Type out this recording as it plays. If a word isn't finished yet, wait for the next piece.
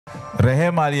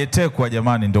Rehema aliyetekwa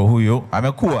jamani ndo huyo.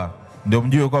 Amekuwa. Ndio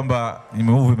mjue kwamba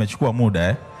movie imechukua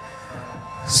muda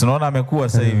Sinaona amekuwa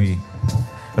sasa hivi.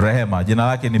 Rehema, jina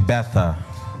lake ni Betha.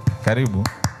 Karibu.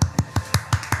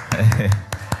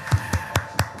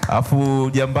 Afu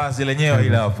jambazi lenyewe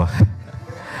ile hapa.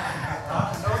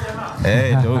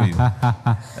 Ndio huyo.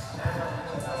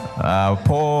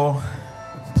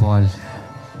 Paul.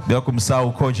 Ndio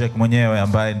kumsahau Kojak mwenyewe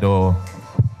ambaye ndo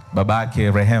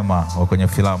babake Rehema wa kwenye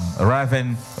filamu.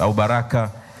 Raven au Baraka.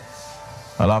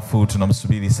 Alafu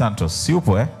tunamsubiri Santos. Si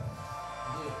yupo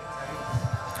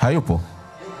Hayupo?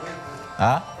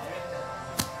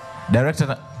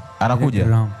 Director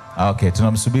anakuja? Okay,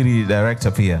 tunamsubiri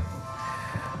director pia.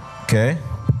 Okay.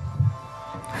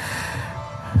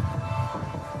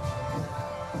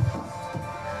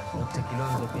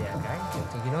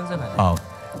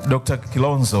 Dr.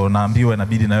 Kilonzo naambiwa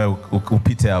inabidi na wewe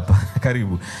upite hapa.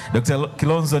 Karibu. Dr.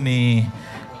 Kilonzo ni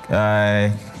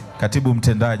katibu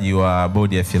mtendaji wa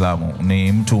bodi ya filamu.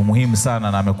 Ni mtu muhimu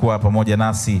sana na amekuwa pamoja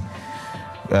nasi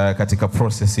katika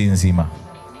process nzima.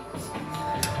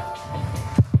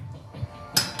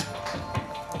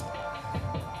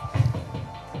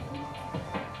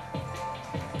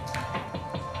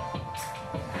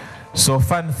 So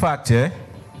fun fact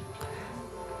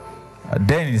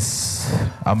Dennis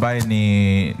ambaye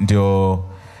ndio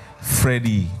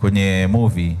Freddy kwenye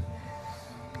movie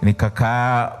ni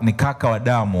kaka wa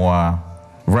damu wa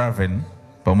Raven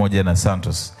pamoja na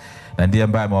Santos na ndiye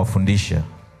ambaye amewafundisha.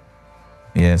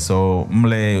 So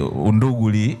mle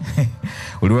undugu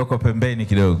uliwekwa pembeni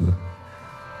kidogo.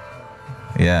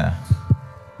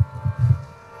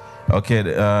 Okay,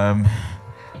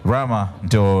 Rama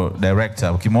ndio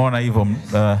director. Ukimwona hivyo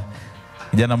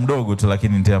kijana mdogo tu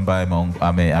lakini ndiye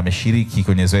ambaye ameshiriki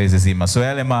kwenye zoezi zima. So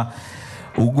yale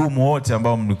ugumu wote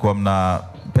ambao mlikuwa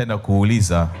mnapenda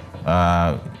kuuliza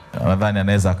nadhani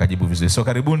anaweza akajibu vizuri. So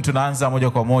karibuni, tunaanza moja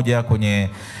kwa moja kwenye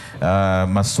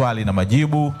maswali na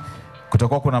majibu.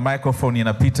 Kutakuwa kuna microphone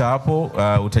inapita hapo,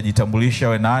 utajitambulisha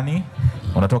we nani,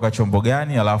 unatoka chombo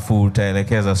gani, alafu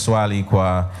utaelekeza swali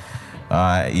kwa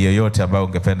yoyote ambayo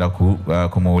ungependa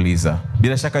kumuuliza.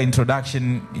 Bila shaka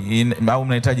introduction au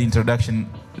mnahitaji introduction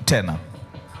tena?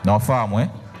 Na wafahamu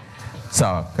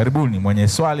Sawa, karibuni. Mwenye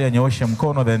swali anyooshe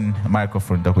mkono then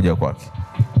microphone itakuja kwake.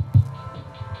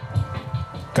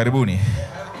 Karibuni.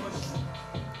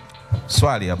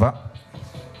 Swali hapa.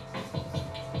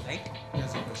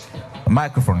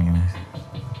 Microphone.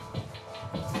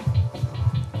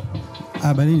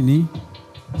 Habarini.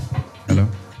 Hello.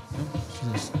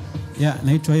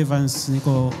 Naitwa Evans,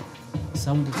 niko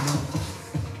sound.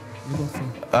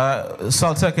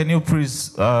 Salta, can you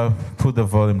please put the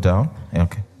volume down?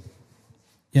 Okay.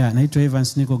 Naitwa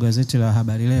Evans, niko gazeti la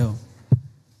Habari Leo.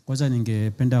 Kwanza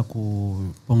ningependa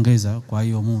kupongeza kwa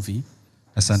hiyo movie.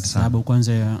 Asante sana. Sababu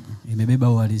kwanza imebeba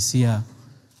uhalisia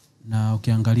na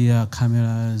ukiangalia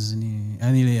cameras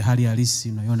yani ile hali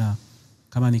halisi unaiona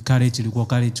kama ni courage, ilikuwa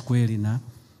courage kweli, na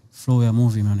flow ya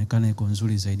movie inaonekana iko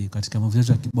nzuri zaidi. Katika movie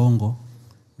zetu za kibongo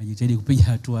najitahidi kupiga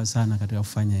hatua sana katika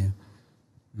kufanya hiyo.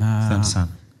 Asante sana.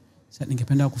 Sasa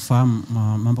ningependa kufahamu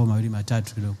mambo mawili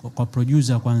matatu kidogo. Kwa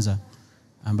producer kwanza,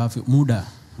 ambavyo muda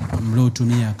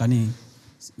mliotumia, kani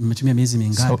mmetumia miezi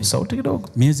mingapi? Sauti kidogo.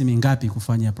 Miezi mingapi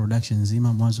kufanya production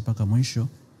nzima mwanzo mpaka mwisho?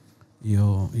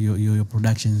 Hiyo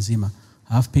production nzima.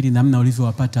 Alafu pili, namna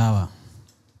ulivyowapata hawa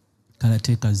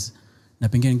caretakers, na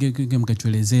pengine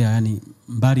mkatuelezea yani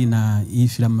mbali na hii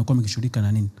filamu mmekuwa mkishughulika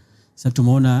na nini. Sasa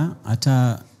tumeona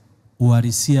hata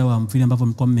uhalisia wa vile ambavyo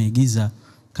mlikuwa mmeigiza,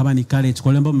 kama ni courage kwa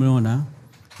wale ambao mmeona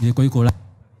ilikuwa iko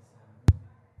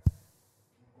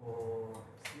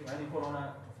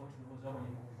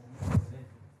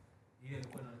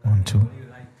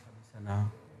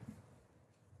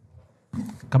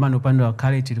kama ni upande wa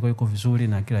courage ilikuwa iko vizuri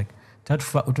na kila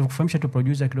tatu. Utukufahamisha tu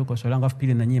producer kidogo kwa swali langu, afu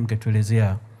pili na nyinyi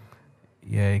mkatuelezea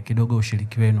kidogo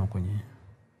ushiriki wenu kwenye.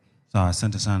 Sawa,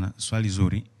 asante sana. Swali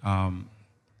zuri.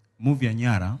 Movie ya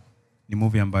Nyara ni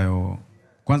movie ambayo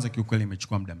kwanza kiukweli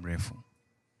imechukua muda mrefu.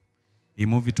 Hii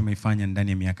movie tumeifanya ndani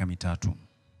ya miaka 3,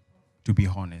 to be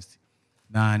honest.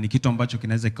 Na ni kitu ambacho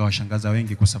kinaweza kikawashangaza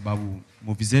wengi kwa sababu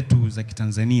movie zetu za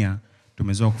Kitanzania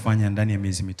tumezoea kufanya ndani ya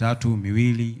miezi 3,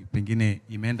 2, pengine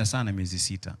imeenda sana miezi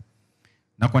 6.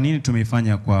 Na kwa nini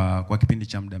tumeifanya kwa kipindi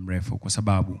cha muda mrefu? Kwa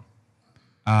sababu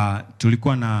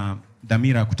tulikuwa na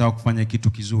dhamira ya kutaka kufanya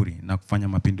kitu kizuri na kufanya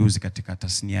mapinduzi katika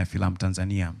tasnia ya filamu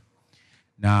Tanzania.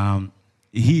 Na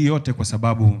hii yote kwa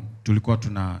sababu tulikuwa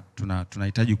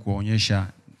tunahitaji kuwaonyesha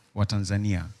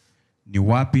Watanzania ni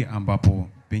wapi ambapo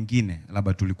pengine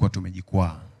labda tulikuwa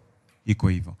tumejikwaa. Iko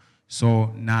hivyo.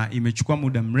 So na imechukua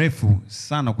muda mrefu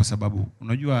sana kwa sababu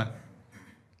unajua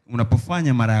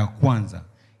unapofanya mara ya kwanza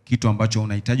kitu ambacho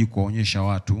unahitaji kuwaonyesha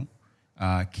watu,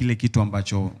 kile kitu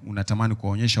ambacho unatamani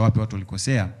kuwaonyesha wapi watu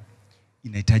walikosea,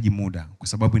 inahitaji muda kwa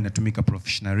sababu inatumika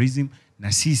professionalism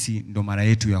na sisi ndo mara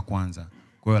yetu ya kwanza.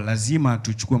 Kwa hiyo lazima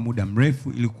tuchukue muda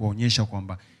mrefu ili kuonyesha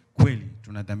kwamba kweli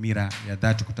tuna dhamira ya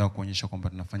dhati kutaka kuonyesha kwamba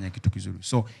tunafanya kitu kizuri.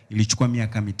 So ilichukua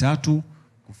miaka 3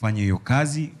 kufanya hiyo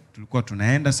kazi. Tulikuwa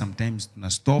tunaenda, sometimes tuna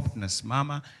stop,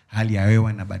 tunasimama, hali ya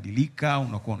hewa inabadilika,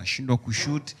 unakuwa unashindwa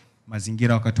kushoot,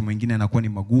 mazingira wakati mwingine yanakuwa ni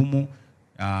magumu.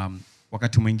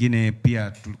 Wakati mwingine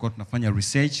pia tulikuwa tunafanya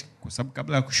research kwa sababu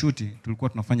kabla ya kushuti tulikuwa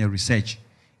tunafanya research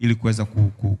ili kuweza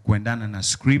kuendana na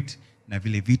script na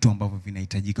vile vitu ambavyo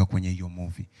vinahitajika kwenye hiyo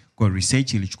movie. Kwa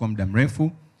research ilichukua muda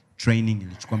mrefu, training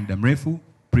ilichukua muda mrefu,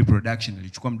 pre-production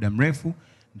ilichukua muda mrefu,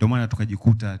 ndio maana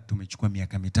tukajikuta tumechukua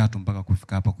miaka 3 mpaka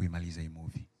kufika hapa kuimaliza hii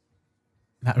movie.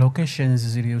 Na locations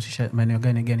zilihusisha maeneo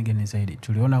gani zaidi?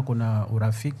 Tuliona kuna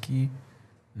Urafiki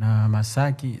na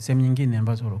Masaki, sehemu nyingine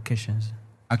ambazo locations.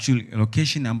 Actually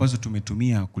location ambazo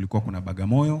tumetumia kulikuwa kuna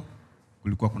Bagamoyo,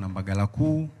 kulikuwa kuna Mbagala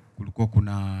Kuu, kulikuwa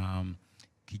kuna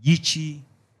Kijichi,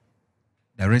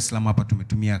 Dar es Salaam hapa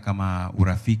tumetumia kama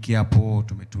Urafiki hapo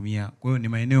tumetumia. Kwa hiyo ni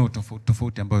maeneo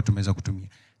tofauti ambayo tumeweza kutumia.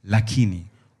 Lakini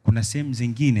kuna sehemu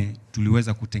zingine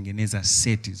tuliweza kutengeneza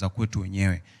seti za kwetu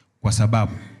wenyewe kwa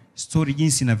sababu story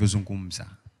jinsi inavyozungumza,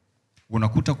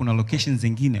 unakuta kuna locations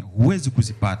zingine huwezi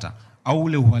kuzipata au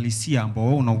ule uhalisia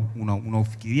ambao wewe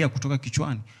unaufikiria kutoka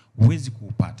kichwani huwezi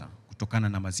kuupata kutokana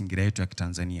na mazingira yetu ya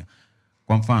Kitanzania.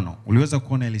 Kwa mfano, uliweza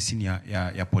kuona ile scene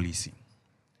ya polisi,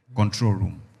 control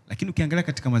room. Lakini ukiangalia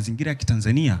katika mazingira ya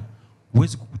Kitanzania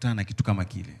huwezi kukutana na kitu kama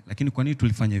kile. Lakini kwa nini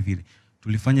tulifanya vile?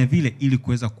 Tulifanya vile ili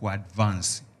kuweza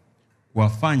kuadvance,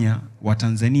 kuwafanya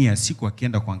Watanzania siku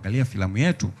wakienda kuangalia filamu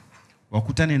yetu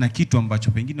wakutane na kitu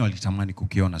ambacho pengine walitamani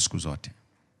kukiona siku zote.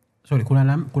 Sorry,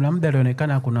 kuna muda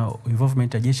alionekana kuna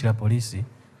involvement ya jeshi la polisi.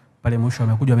 Pale mwisho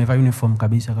wamekuja wamevaa uniform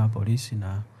kabisa kama polisi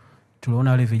na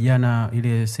tuliona wale vijana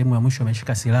ile sehemu ya mwisho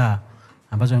wameshika silaha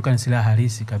ambazo zinaonekana silaha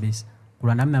halisi kabisa.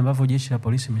 Kuna namna ambavyo jeshi la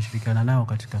polisi limeshirikiana nao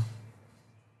katika?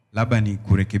 Labda ni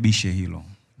kurekebishe hilo.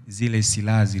 Zile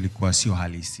silaha zilikuwa sio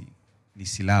halisi. Ni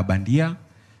silaha bandia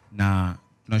na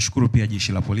tunashukuru pia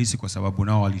jeshi la polisi kwa sababu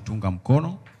nao walitunga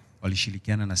mkono,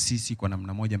 walishirikiana na sisi kwa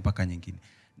namna moja mpaka nyingine.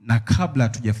 Na kabla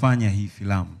tujafanya hii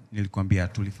filamu, nilikwambia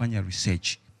tulifanya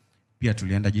research. Pia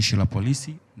tulienda jeshi la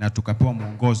polisi na tukapewa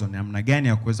mwongozo na namna gani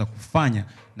ya kuweza kufanya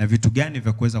na vitu gani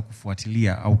vya kuweza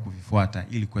kufuatilia au kuvifuata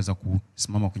ili kuweza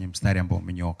kusimama kwenye mstari ambao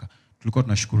umenyooka. Tulikuwa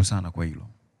tunashukuru sana kwa hilo.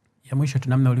 Ya mwisho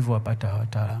tunamna ulivyowapata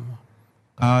wataalamu.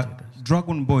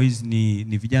 Dragon Boys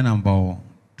ni vijana ambao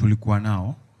tulikuwa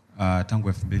nao tangu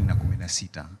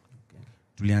 2016.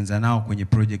 Tulianza nao kwenye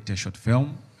project ya short film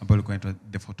ambayo ilikuwa inaitwa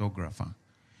The Photographer.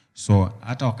 So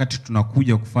hata wakati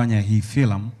tunakuja kufanya hii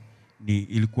film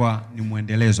ilikuwa ni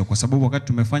muendelezo kwa sababu wakati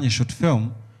tumefanya short film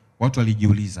watu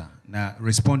walijiuliza na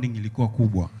responding ilikuwa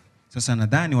kubwa. Sasa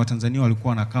nadhani Watanzania walikuwa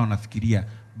wanakaa wanafikiria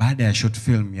baada ya short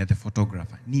film ya The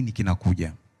Photographer nini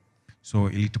kinakuja. So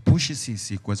ilitupush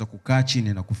sisi kuweza kukaa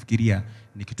chini na kufikiria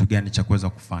ni kitu gani cha kuweza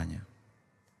kufanya.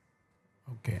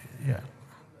 Okay, yeah.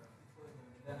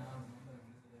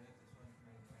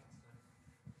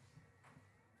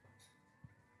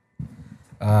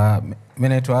 Mimi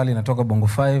naitwa Ali natoka Bongo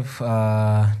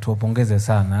 5. Tuwapongeze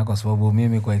sana kwa sababu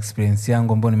mimi kwa experience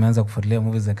yangu ambayo nimeanza kufuatilia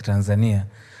movies za Kitanzania,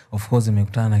 of course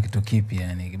nimekutana na kitu kipya,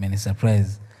 yani kimeni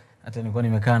surprise. Hata nilikuwa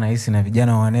nimekaa na hisi na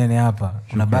vijana wanene hapa.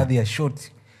 Kuna baadhi ya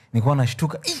shot nilikuwa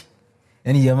nashtuka,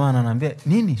 yani jamaa ananiambia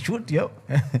nini shoot yo.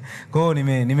 Kwa hiyo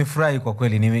nimefurahi kwa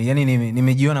kweli.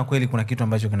 Nimejiona kweli kuna kitu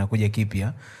ambacho kinakuja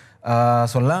kipya.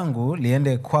 Swali langu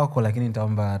liende kwako lakini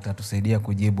nitaomba atatusaidia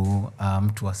kujibu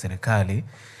mtu wa serikali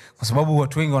kwa sababu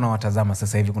watu wengi wanawatazama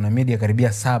sasa hivi. Kuna media karibia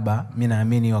 7 mimi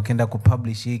naamini wakienda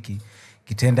kupublish hiki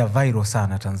kitenda viral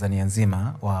sana Tanzania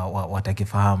nzima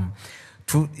watakifahamu.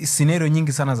 Scenario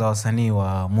nyingi sana za wasanii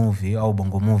wa movie au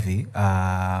bongo movie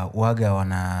waga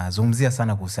wanazungumzia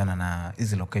sana kuhusiana na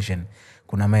hizi location.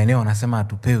 Kuna maeneo wanasema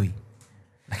hatupewi.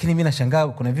 Lakini mimi nashangaa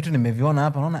kuna vitu nimeviona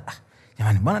hapa naona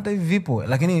jamani bwana hata hivi vipo,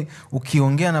 lakini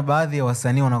ukiongea na baadhi ya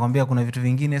wasanii wanakuambia kuna vitu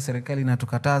vingine serikali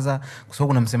inatukataza kwa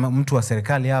sababu kuna mtu wa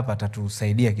serikali hapa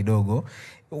atatusaidia kidogo.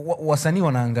 Wasanii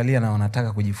wanaangalia na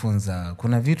wanataka kujifunza.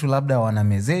 Kuna vitu labda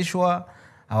wanamezeshwa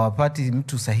hawapati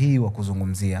mtu sahihi wa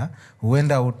kuzungumzia.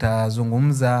 Huenda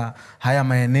utazungumza haya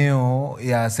maeneo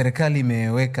ya serikali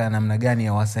imeweka namna gani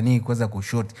ya wasanii kuweza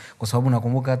kushoot kwa sababu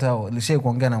nakumbuka hata nilishai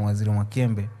kuongea na Waziri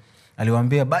Mwakembe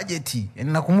aliwaambia budget.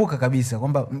 Yani nakumbuka kabisa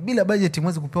kwamba bila budget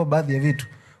mwezi kupewa baadhi ya vitu.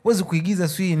 Huwezi kuigiza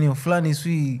sui ni fulani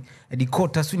sui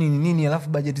edikota sui nini alafu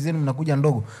budget zenu mnakuja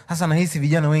ndogo. Sasa nahisi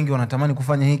vijana wengi wanatamani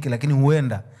kufanya hiki lakini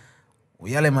huenda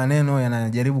yale maneno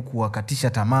yanajaribu kuwakatisha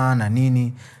tamaa na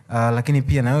nini. Lakini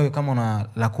pia na wewe kama una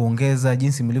la kuongeza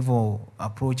jinsi mlivyo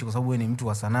approach, kwa sababu wewe ni mtu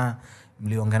wa sanaa,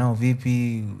 mliongea nao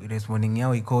vipi, responding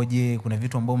yao ikoje, kuna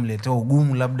vitu ambavyo mletoa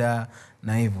ugumu labda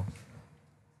na hivyo.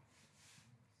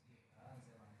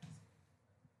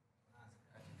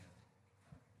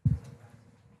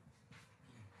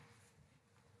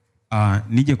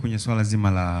 Nije kwenye swala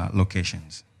zima la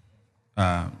locations.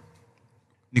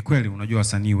 Ni kweli unajua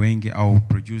wasanii wengi au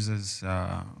producers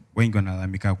wengi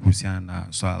wanalalamika kuhusiana na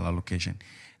swala la location.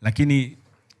 Lakini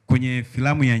kwenye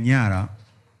filamu ya Nyara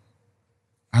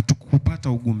hatukupata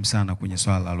ugumu sana kwenye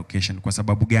swala la location. Kwa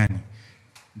sababu gani?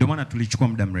 Ndio maana tulichukua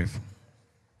muda mrefu.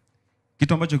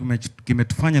 Kitu ambacho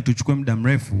kimetufanya tuchukue muda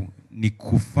mrefu ni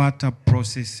kufuata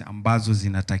process ambazo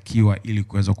zinatakiwa ili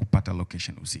kuweza kupata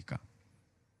location husika.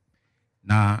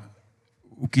 Na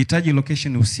ukihitaji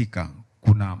location husika,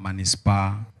 kuna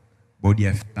manispaa, bodi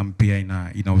ya filamu pia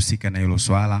inahusika na hilo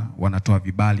swala, wanatoa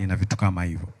vibali na vitu kama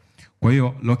hivyo. Kwa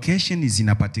hiyo location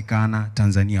zinapatikana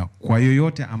Tanzania kwa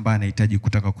yoyote ambaye anahitaji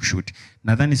kutaka kushoot.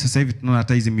 Nadhani sasa hivi tunaona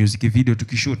hata hizi music video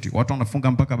tukishoot, watu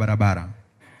wanafunga mpaka barabara.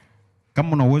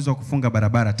 Kama una uwezo wa kufunga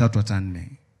barabara 3 hata 4,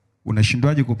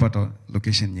 unashindwaje kupata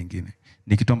location nyingine?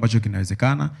 Ni kitu ambacho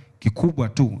kinawezekana. Kikubwa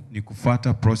tu ni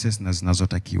kufuata process na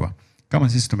zinazotakiwa. Kama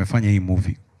sisi tumefanya hii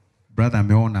movie, brother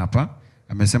ameona hapa,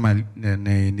 amesema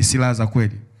ni silaha za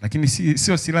kweli, lakini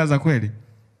sio silaha za kweli,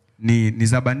 ni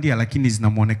za bandia, lakini zina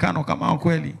muonekano kama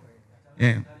kweli.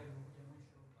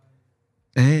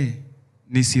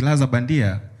 Ni silaha za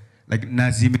bandia,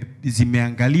 na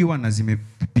zimeangaliwa na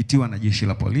zimepitiwa na jeshi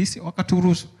la polisi,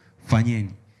 wakaturuhusu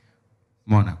fanyeni.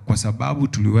 Umeona? Kwa sababu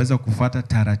tuliweza kufuata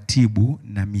taratibu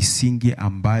na misingi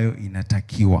ambayo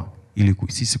inatakiwa ili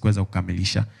sisi kuweza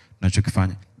kukamilisha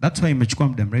tunachokifanya. That's why imechukua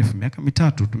muda mrefu, miaka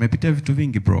 3, tumepitia vitu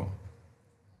vingi bro.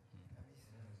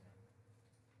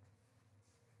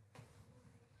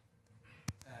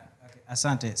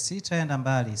 Asante. Sitaenda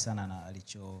mbali sana na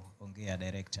alichoongea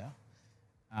director.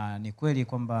 Ni kweli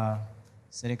kwamba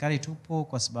serikali tupo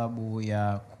kwa sababu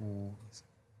ya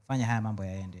kufanya haya mambo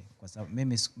yaende. Kwa sababu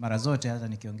mimi mara zote hata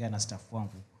nikiongea na staff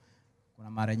wangu, kuna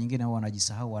mara nyingine huwa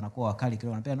wanajisahau, wanakuwa wakali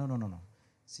kidogo, wanapea no.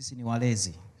 Sisi ni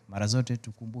walezi. Mara zote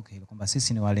tukumbuke hilo kwamba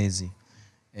sisi ni walezi.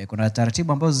 Kuna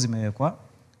taratibu ambazo zimewekwa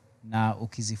na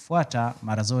ukizifuata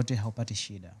mara zote haupati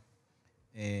shida.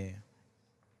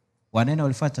 Wanene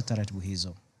walifuata taratibu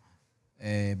hizo.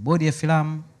 Bodi ya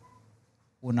filamu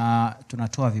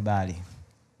tunatoa vibali.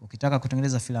 Ukitaka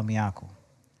kutengeneza filamu yako,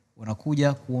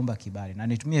 unakuja kuomba kibali. Na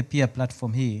nitumie pia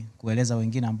platform hii kueleza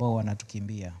wengine ambao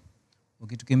wanatukimbia.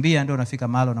 Ukitukimbia ndio unafika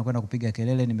mahali unakwenda kupiga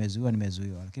kelele, nimezuiwa.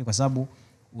 Lakini kwa sababu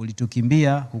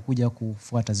ulitukimbia, hukuja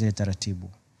kufuata zile taratibu.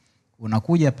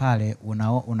 Unakuja pale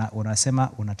unasema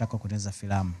unataka kutengeneza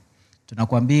filamu.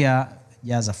 Tunakuambia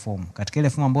jaza form. Katika ile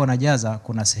form ambayo unajaza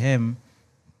kuna sehemu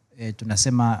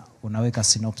tunasema unaweka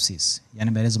synopsis,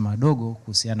 yani maelezo madogo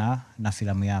kuhusiana na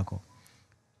filamu yako.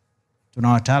 Tuna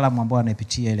wataalamu ambao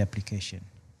wanaipitia ile application.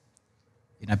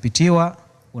 Inapitiwa,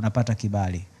 unapata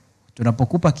kibali.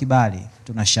 Tunapokupa kibali,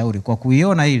 tunashauri kwa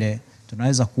kuiona ile,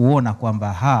 tunaweza kuona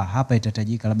kwamba hapa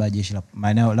itahitajika labda jeshi la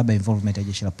maeneo, labda involvement ya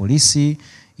jeshi la polisi,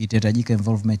 itahitajika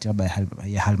involvement labda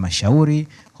ya halmashauri,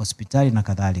 hospitali na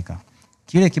kadhalika.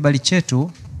 Kile kibali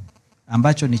chetu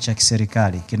ambacho ni cha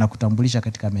kiserikali kinakutambulisha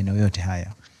katika maeneo yote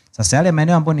haya. Sasa yale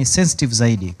maeneo ambayo ni sensitive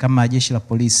zaidi kama jeshi la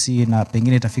polisi na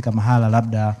pengine itafika mahala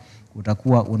labda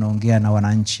utakuwa unaongea na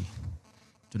wananchi,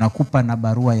 tunakupa na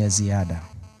barua ya ziada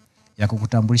ya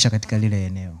kukutambulisha katika lile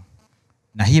eneo.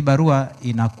 Na hii barua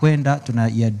inakwenda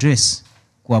tunaiaddress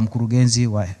kwa mkurugenzi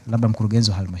wa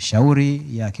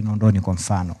halmashauri ya Kinondoni kwa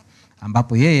mfano,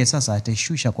 ambapo yeye sasa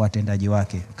ataishusha kwa watendaji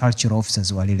wake, cultural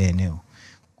officers wa lile eneo.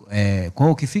 Kwa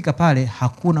hiyo ukifika pale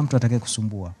hakuna mtu atakaye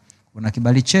kusumbua. Una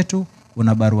kibali chetu,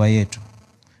 una barua yetu.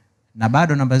 Na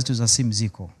bado namba zetu za simu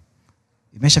ziko.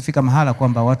 Imeshafika mahala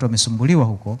kwamba watu wamesumbuliwa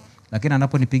huko, lakini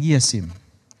anaponipigia simu,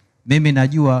 mimi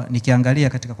najua nikiangalia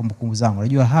katika kumbukumbu zangu,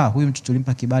 najua huyu mtu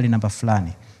tulimpa kibali namba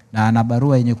fulani na ana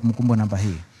barua yenye kumbukumbu namba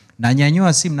hii. Na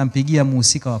nyanyua simu nampigia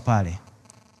muhusika wa pale.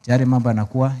 Tayari mambo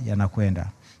yanakuwa yanakwenda.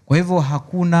 Kwa hivyo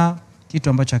hakuna kitu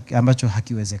ambacho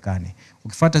hakiwezekani.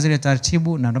 Ukifuata zile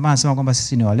taratibu, na ndio maana nasema kwamba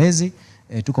sisi ni walezi,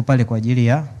 tuko pale kwa ajili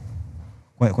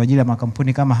ya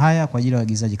makampuni kama haya, kwa ajili ya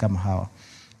waigizaji kama hawa.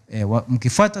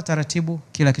 Mkifuata taratibu,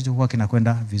 kila kitu huwa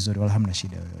kinakwenda vizuri, wala hamna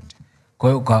shida yoyote. Kwa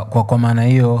hiyo kwa maana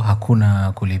hiyo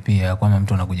hakuna kulipia kwamba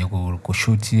mtu anakuja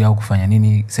kushuti au kufanya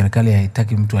nini, serikali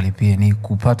haitaki mtu alipie, ni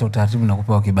kupata utaratibu na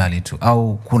kupewa kibali tu,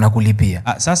 au kuna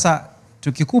kulipia? Sasa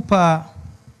tukikupa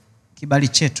kibali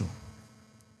chetu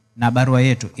na barua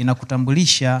yetu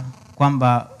inakutambulisha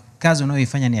kwamba kazi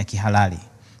unayoifanya ni ya kihalali.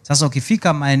 Sasa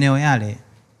ukifika maeneo yale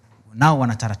nao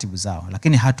wana taratibu zao,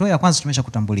 lakini hatua ya kwanza tumesha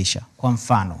kutambulisha. Kwa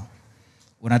mfano,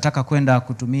 unataka kwenda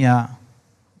kutumia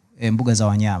mbuga za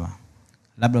wanyama,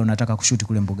 labda unataka kushuti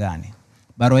kule mbugani,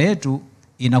 barua yetu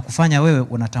inakufanya wewe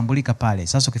unatambulika pale.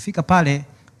 Sasa ukifika pale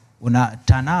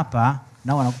unatanapa,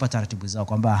 nao wanakupa taratibu zao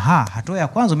kwamba hatua ya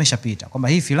kwanza umeshapita, kwamba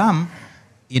hii filamu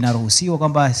inaruhusiwa,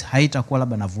 kwamba haitakuwa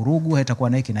labda na vurugu, haitakuwa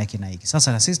na hiki na hiki na hiki.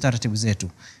 Sasa na sisi taratibu zetu,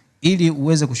 ili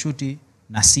uweze kushuti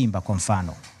na simba kwa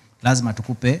mfano, lazima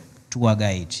tukupe tour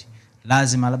guide,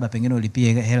 lazima labda pengine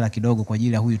ulipie hela kidogo kwa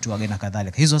ajili ya huyu tour guide na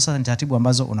kadhalika. Hizo sasa ni taratibu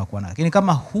ambazo unakuwa nazo. Lakini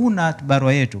kama huna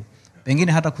barua yetu,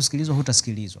 pengine hata kusikilizwa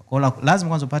hutasikilizwa. Kwa hiyo lazima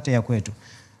kwanza upate ya kwetu.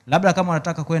 Labda kama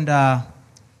unataka kwenda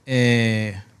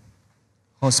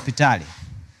hospitali,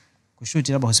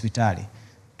 kushuti labda hospitali,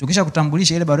 tukisha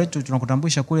kutambulisha ile barua yetu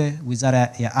tunakutambulisha kule Wizara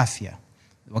ya Afya.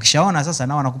 Wakishaona sasa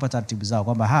nao wanakupa taratibu zao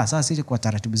kwamba sasa sisi kwa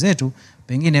taratibu zetu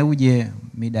pengine uje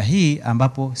mida hii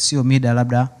ambapo sio mida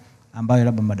labda ambayo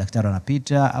labda madaktari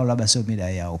wanapita, au labda sio mida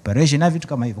ya operation na vitu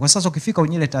kama hivyo. Kwa sasa ukifika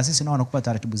kwenye ile taasisi nao wanakupa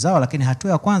taratibu zao, lakini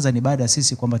hatua ya kwanza ni baada ya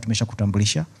sisi kwamba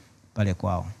tumeshakutambulisha pale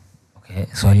kwao. Okay,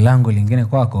 swali langu lingine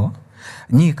kwako,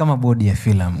 nyinyi kama bodi ya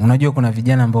filamu, unajua kuna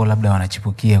vijana ambao labda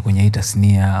wanachipukia kwenye hii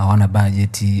tasnia, hawana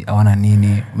budget, hawana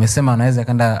nini. Umesema wanaweza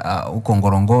kwenda huko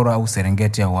Ngorongoro au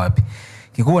Serengeti au wapi.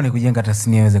 Kikubwa ni kujenga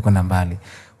tasnia iweze kwenda mbali.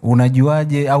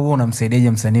 Unajuaje au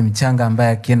unamsaidiaje msanii mchanga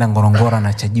ambaye akienda Ngorongoro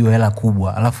anachajiwa hela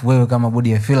kubwa, alafu wewe kama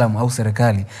bodi ya filamu au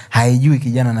serikali haijui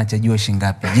kijana anachajiwa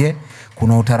shingapi? Je,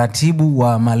 kuna utaratibu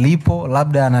wa malipo,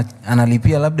 labda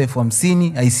analipia labda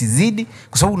 50,000 haisizidi?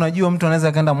 Kwa sababu unajua mtu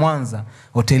anaweza kaenda Mwanza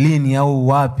hotelini au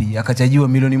wapi akachajiwa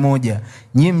 1,000,000.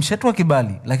 Nyie mshatwa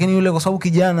kibali, lakini yule kwa sababu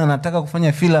kijana anataka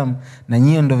kufanya filamu na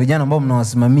nyie ndio vijana ambao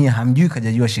mnawasimamia, hamjui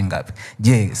kachajiwa shingapi.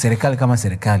 Je, serikali kama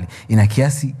serikali ina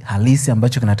kiasi halisi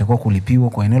ambacho kinatakiwa kulipiwa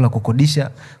kwa eneo la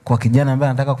kukodisha kwa kijana ambaye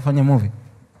anataka kufanya movie?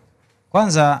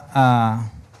 Kwanza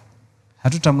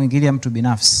hatutamwingilia mtu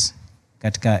binafsi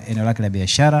katika eneo lake la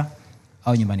biashara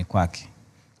au nyumbani kwake.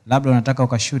 Labda unataka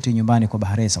ukashuti nyumbani kwa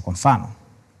Baharesa kwa mfano,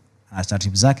 ana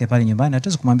taratibu zake pale nyumbani,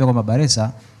 hatuwezi kumwambia kwamba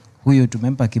Baharesa huyu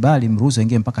tumempa kibali mruhusu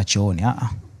aingie mpaka chooni.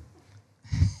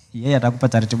 Yeye atakupa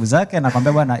taratibu zake na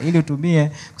kwambia bwana, ili utumie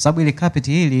kwa sababu ile carpet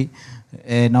hili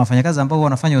na wafanyakazi ambao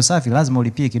wanafanya usafi lazima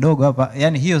ulipie kidogo hapa.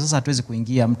 Yani hiyo sasa hatuwezi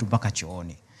kuingia mtu mpaka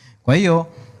chooni. Kwa hiyo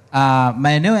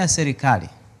maeneo ya serikali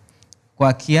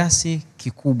kwa kiasi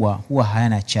kikubwa huwa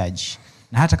hayana charge.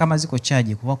 Na hata kama ziko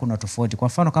charge kwa kuna tofauti. Kwa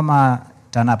mfano kama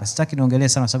TANAPA, sitaki niongelee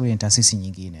sana sababu ni taasisi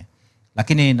nyingine.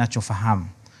 Lakini ninachofahamu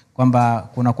kwamba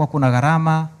kuna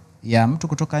gharama ya mtu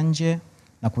kutoka nje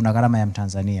na kuna gharama ya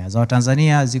Mtanzania. Za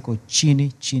Watanzania ziko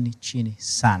chini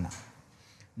sana.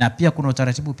 Na pia kuna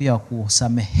utaratibu pia wa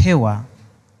kusamehewa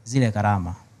zile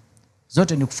gharama.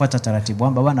 Zote ni kufuata taratibu.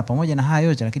 Kwamba bwana, pamoja na haya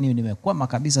yote lakini nimekwama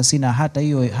kabisa, sina hata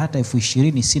hiyo, hata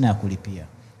 20,000 sina ya kulipia.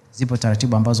 Zipo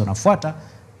taratibu ambazo nafuata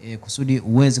kusudi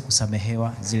uweze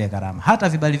kusamehewa zile gharama. Hata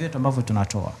vibali vyetu ambavyo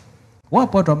tunatoa,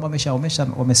 wapo watu ambao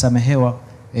wamesamehewa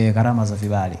gharama za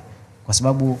vibali kwa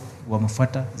sababu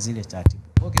wamefuata zile taratibu.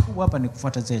 Kwa kikubwa hapa ni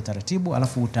kufuata zile taratibu,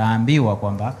 alafu utaambiwa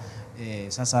kwamba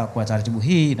sasa kwa taratibu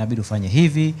hii inabidi ufanye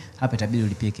hivi, hapa itabidi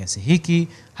ulipie kiasi hiki,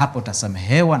 hapo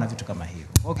utasamehewa na vitu kama hivyo.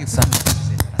 Okay,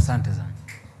 asante sana.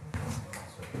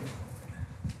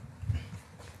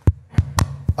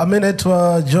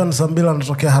 Naitwa John Sambila,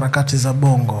 natokea harakati za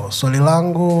Bongo. Swali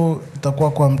langu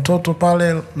itakuwa kwa mtoto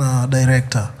pale na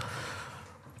director.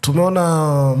 Tumeona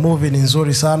movie ni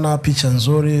nzuri sana, picha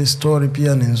nzuri, story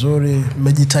pia ni nzuri,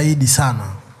 mmejitahidi sana.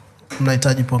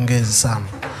 Mnahitaji pongezi sana.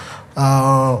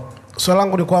 Swali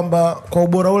langu ni kwamba kwa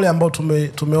ubora ule ambao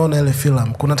tumeona ile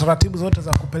film, kuna taratibu zote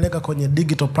za kupeleka kwenye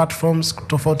digital platforms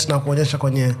tofauti na kuonyesha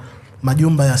kwenye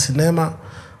majumba ya sinema,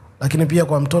 lakini pia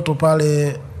kwa mtoto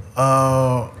pale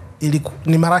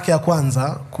ni mara yake ya kwanza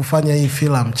kufanya hii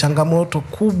film. Changamoto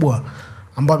kubwa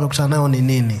ambayo amekutana nayo ni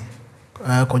nini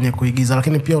kwenye kuigiza?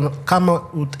 Lakini pia kama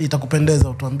itakupendeza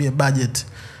utuambie budget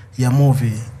ya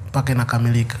movie mpaka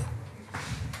inakamilika.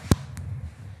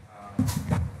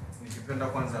 Nikipenda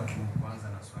kwanza na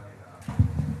swali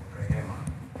la Rehema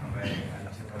ambaye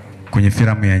anacheza kwenye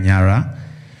filamu ya Nyara.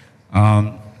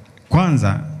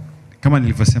 Kwanza kama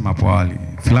nilivyosema hapo awali,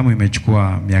 filamu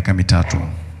imechukua miaka 3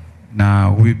 na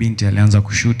huyu binti alianza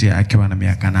kushuti akiwa na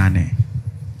miaka 8.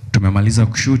 Tumemaliza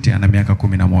kushuti ana miaka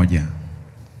 11.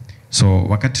 So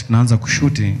wakati tunaanza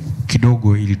kushuti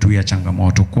kidogo ilituia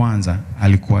changamoto. Kwanza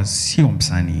alikuwa sio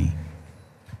msanii,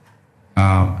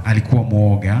 alikuwa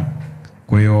muoga.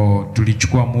 Kwa hiyo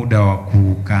tulichukua muda wa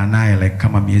kukaa naye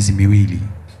kama miezi 2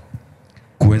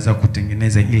 kuweza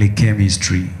kutengeneza ile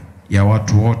chemistry ya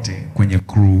watu wote kwenye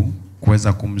crew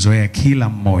kuweza kumzoea kila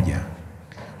mmoja,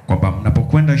 kwamba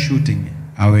mnapokwenda shooting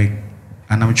awe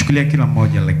anamchukulia kila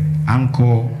mmoja like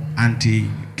uncle, auntie,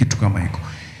 kitu kama hiko.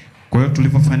 Kwa hiyo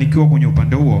tulipofanikiwa kwenye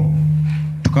upande huo,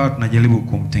 tukawa tunajaribu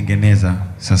kumtengeneza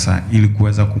sasa ili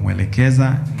kuweza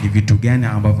kumwelekeza ni vitu gani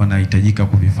ambavyo anahitajika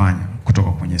kuvifanya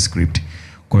kutoka kwenye script.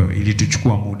 Kwa hiyo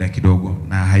ilituchukua muda kidogo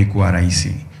na haikuwa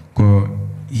rahisi. Kwa hiyo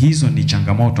hizo ni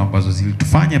changamoto ambazo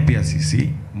zilitufanya pia sisi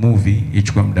movie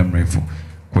ichukue muda mrefu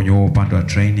kwenye upande wa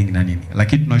training na nini.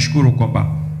 Lakini tunashukuru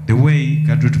kwamba the way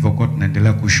kadri tulivyokuwa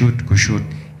tunaendelea kushoot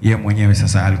yeye mwenyewe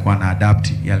sasa alikuwa na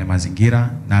adapt yale mazingira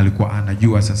na alikuwa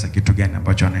anajua sasa kitu gani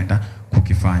ambacho anaenda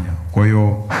kukifanya. Kwa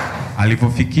hiyo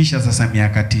alipofikisha sasa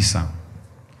miaka 9,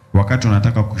 wakati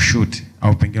unataka kushoot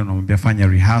au pengine unamwambia fanya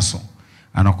rehearsal,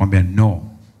 anakuambia no,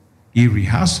 hii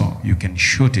rehearsal you can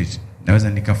shoot it, naweza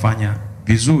nikafanya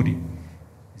vizuri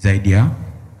zaidi ya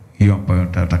hiyo ambayo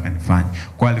nataka nifanye.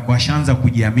 Kwa alikuwa ashaanza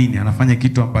kujiamini, anafanya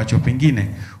kitu ambacho pengine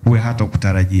huwe hata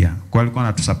kutarajia. Kwa alikuwa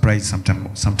anatu surprise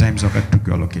sometimes wakati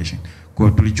tukiwa location.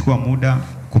 Kwa tulichukua muda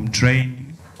kumtrain,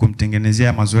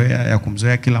 kumtengenezea mazoea ya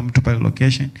kumzoea kila mtu pale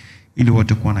location ili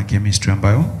wote kuwa na chemistry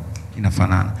ambayo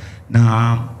inafanana.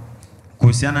 Na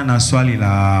kuhusiana na swali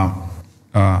la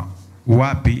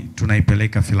wapi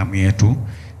tunaipeleka filamu yetu,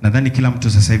 nadhani kila mtu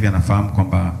sasa hivi anafahamu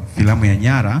kwamba filamu ya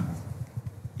Nyara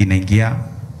inaingia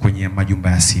kwenye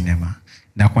majumba ya sinema.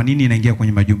 Na kwa nini inaingia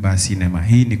kwenye majumba ya sinema?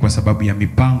 Hii ni kwa sababu ya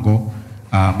mipango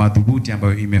madhubuti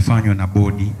ambayo imefanywa na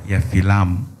bodi ya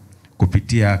filamu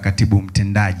kupitia katibu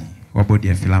mtendaji wa bodi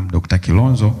ya filamu Dr.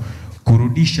 Kilonzo,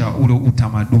 kurudisha ule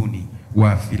utamaduni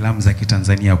wa filamu za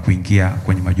Kitanzania kuingia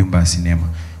kwenye majumba ya sinema.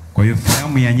 Kwa hiyo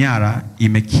filamu ya Nyara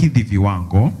imekidhi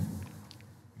viwango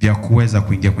vya kuweza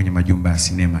kuingia kwenye majumba ya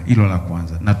sinema. Hilo la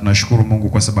kwanza. Na tunashukuru Mungu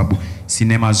kwa sababu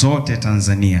sinema zote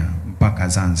Tanzania mpaka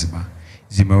Zanzibar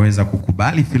zimeweza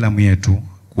kukubali filamu yetu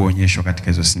kuonyeshwa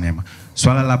katika hizo sinema.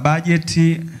 Swala la budget,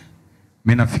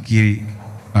 mimi nafikiri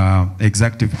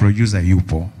executive producer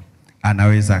yupo,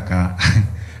 anaweza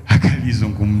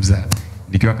akalizungumza.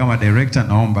 Nikiwa kama director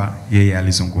naomba yeye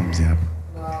alizungumzie hapa.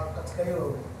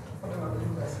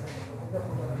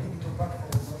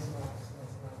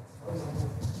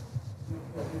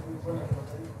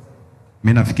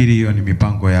 Mimi nafikiri hiyo ni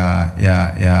mipango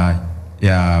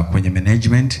ya kwenye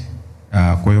management.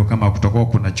 Kwa hiyo kama kutakuwa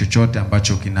kuna chochote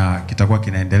ambacho kitakuwa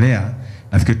kinaendelea,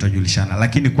 nafikiri tutajulishana.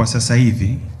 Lakini kwa sasa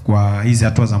hivi, kwa hizi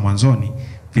hatua za mwanzoni,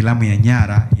 filamu ya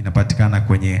Nyara inapatikana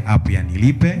kwenye app ya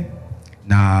Nilipe,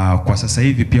 na kwa sasa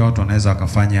hivi pia watu wanaweza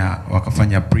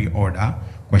wakafanya pre-order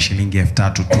kwa shilingi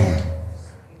 3,000 tu.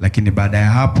 Lakini baada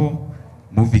ya hapo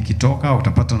movie ikitoka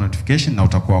utapata notification na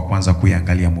utakuwa wa kwanza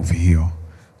kuiangalia movie hiyo.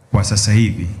 Kwa sasa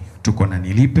hivi tuko na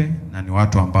Nilipe na ni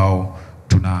watu ambao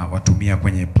tunawatumia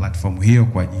kwenye platform hiyo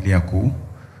kwa ajili ya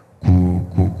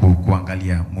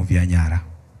kuangalia movie ya Nyara.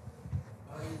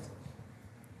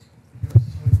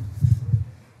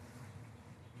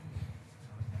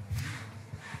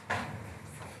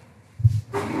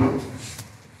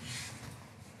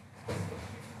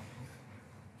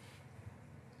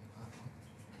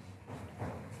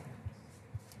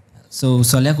 So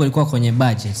swali yako ilikuwa kwenye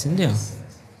budget, ndio?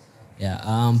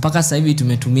 Yeah, mpaka sasa hivi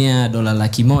tumetumia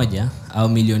 $100,000 au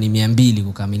milioni 200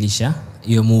 kukamilisha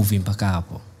hiyo movie mpaka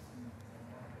hapo.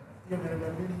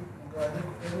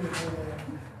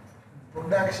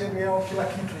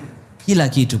 Kila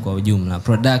kitu kwa ujumla,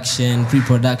 production,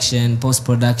 pre-production,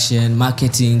 post-production,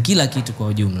 marketing, kila kitu kwa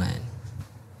ujumla yani.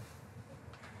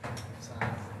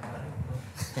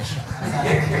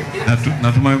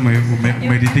 Natumai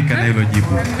umeridhika na hilo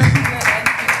jibu.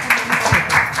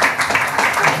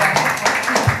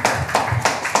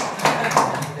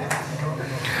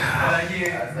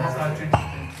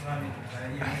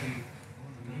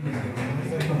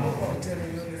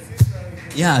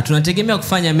 Yeah, tunategemea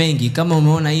kufanya mengi. Kama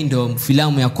umeona, hii ndio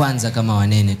filamu ya kwanza kama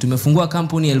Wanene. Tumefungua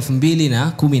kampuni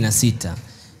 2016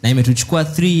 na imetuchukua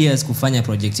 3 years kufanya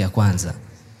project ya kwanza.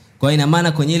 Kwa ina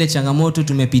maana kwenye ile changamoto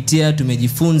tumepitia,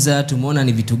 tumejifunza, tumeona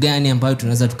ni vitu gani ambayo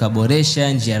tunaweza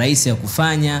tukaboresha, njia rahisi ya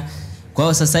kufanya. Kwa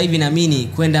hiyo sasa hivi naamini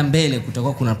kwenda mbele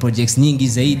kutakuwa kuna projects nyingi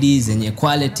zaidi zenye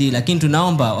quality, lakini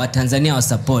tunaomba Watanzania wa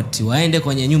support, waende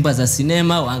kwenye nyumba za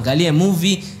sinema, waangalie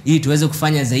movie ili tuweze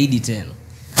kufanya zaidi tena.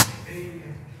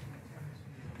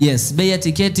 Yes, bei ya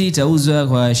tiketi itauzwa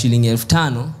kwa shilingi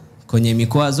 5,000 kwenye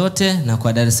mikoa zote, na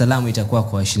kwa Dar es Salaam itakuwa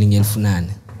kwa shilingi 8,000.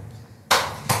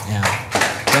 Yeah.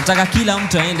 Tunataka kila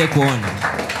mtu aende kuona.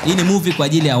 Hii ni movie kwa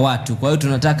ajili ya watu. Kwa hiyo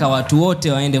tunataka watu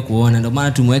wote waende kuona. Ndio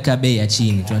maana tumeweka bei ya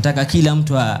chini. Tunataka kila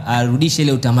mtu arudishe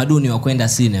ile utamaduni wa kwenda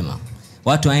cinema.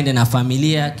 Watu waende na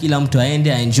familia, kila mtu aende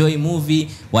enjoy movie,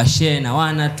 washare na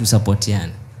wana,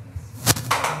 tusapotiane.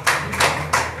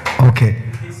 Okay.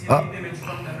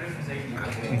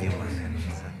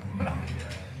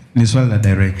 Ni swali la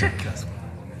director.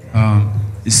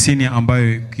 Scene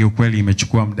ambayo kiukweli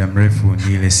imechukua muda mrefu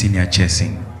ni ile scene ya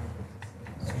chasing.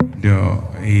 Ndio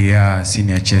ya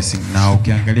scene ya chasing. Na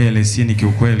ukiangalia ile scene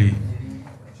kiukweli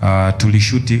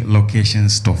tulishuti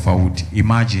locations tofauti.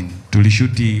 Imagine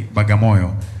tulishuti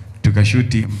Bagamoyo,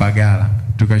 tukashuti Mbagala,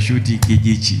 tukashuti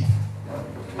Kijichi,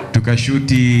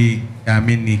 tukashuti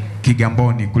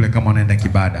Kigamboni kule kama unaenda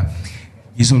Kibada.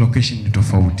 Hizo location ni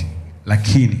tofauti.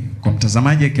 Lakini kwa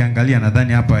mtazamaji akiangalia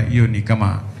nadhani hapa hiyo ni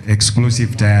kama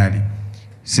exclusive tayari.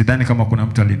 Sidhani kama kuna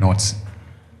mtu alinotes.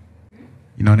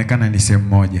 Inaonekana ni sehemu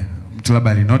moja. Mtu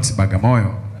labda alinotes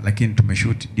Bagamoyo lakini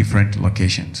tumeshoot different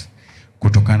locations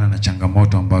kutokana na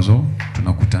changamoto ambazo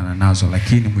tunakutana nazo,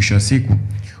 lakini mwisho wa siku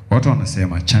watu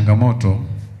wanasema changamoto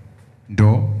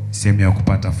ndo sehemu ya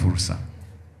kupata fursa.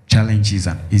 Challenge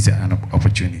is an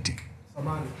opportunity.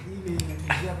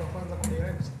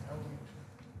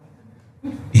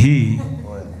 Hii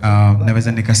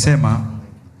naweza nikasema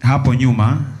hapo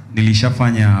nyuma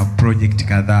nilishafanya project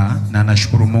kadhaa na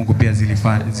nashukuru Mungu pia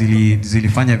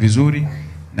zilifanya vizuri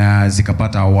na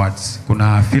zikapata awards.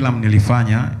 Kuna film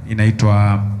nilifanya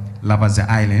inaitwa Lovers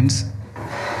Islands.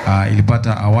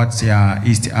 Ilipata awards ya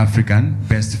East African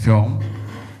Best Film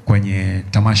kwenye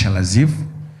tamasha la ZIF,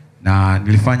 na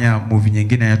nilifanya movie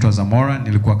nyingine inaitwa Zamora,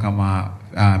 nilikuwa kama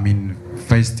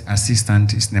first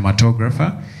assistant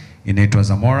cinematographer inaitwa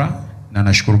Zamora, na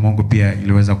nashukuru Mungu pia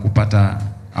iliweza kupata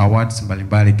awards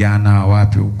mbalimbali Ghana,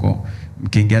 wapi huko.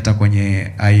 Mkiingia hata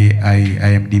kwenye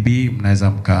IMDb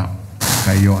mnaweza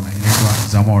mkaiona, inaitwa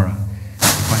Zamora.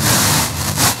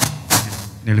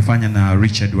 Nilifanya na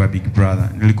Richard wa Big Brother,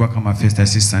 nilikuwa kama first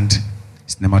assistant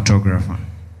cinematographer.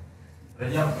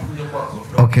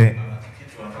 Okay.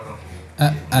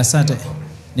 Asante.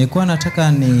 Nilikuwa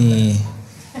nataka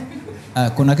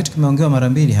kuna kitu kimeongewa mara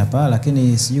mbili hapa,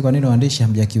 lakini sijui kwa nini waandishi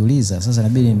hamjakiuliza. Sasa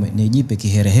inabidi nijipe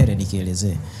kiherehere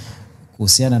nikielezee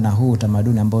kuhusiana na huu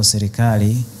utamaduni ambao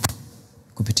serikali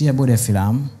kupitia bodi ya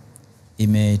filamu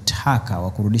imetaka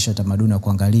wa kurudisha utamaduni wa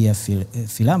kuangalia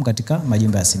filamu katika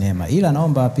majumba ya sinema. Ila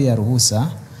naomba pia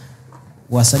ruhusa,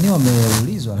 wasanii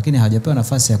wameulizwa lakini hawajapewa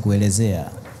nafasi ya kuelezea.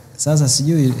 Sasa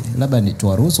sijui labda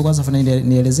tuwaruhusu kwanza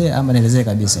nielezee ama nielezee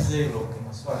kabisa.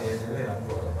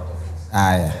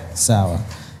 Haya, sawa.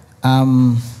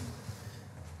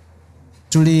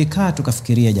 Tulikaa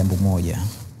tukafikiria jambo moja.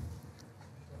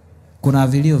 Kuna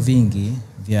vilio vingi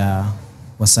vya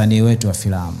wasanii wetu wa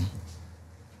filamu.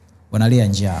 Wanalia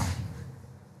njaa.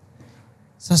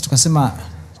 Sasa tukasema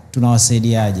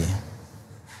tunawasaidiaje?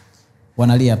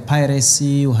 Wanalia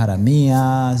piracy,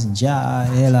 uharamia, njaa,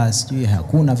 hela, sijui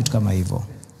hakuna, vitu kama hivyo.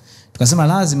 Tukasema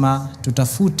lazima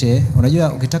tutafute,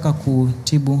 unajua ukitaka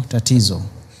kutibu tatizo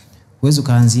huwezi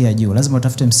ukaanzia juu, lazima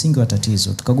utafute msingi wa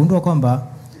tatizo. Tukagundua kwamba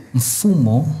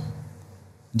mfumo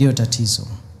ndio tatizo.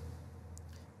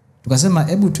 Tukasema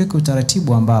hebu tuweke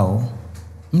utaratibu ambao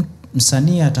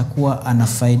msanii atakuwa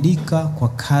anafaidika kwa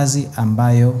kazi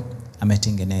ambayo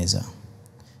ametengeneza.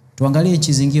 Tuangalie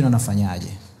nchi zingine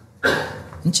wanafanyaje.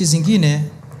 Nchi zingine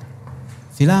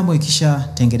filamu ikisha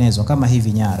tengenezwa kama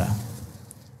hivi Nyara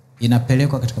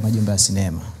inapelekwa katika majumba ya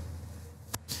sinema.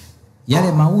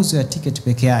 Yale mauzo ya tiketi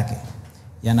peke yake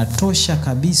yanatosha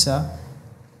kabisa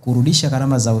kurudisha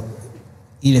gharama za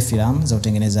ile filamu za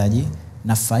utengenezaji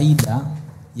na faida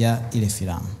ya ile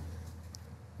filamu.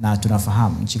 Na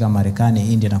tunafahamu nchi kama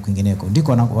Marekani, India na kwingineko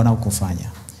ndiko wanaokofanya.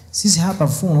 Sisi hapa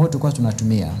mfumo wote kwa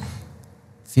tunatumia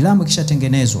filamu kisha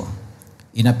tengenezwa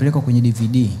inapelekwa kwenye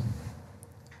DVD.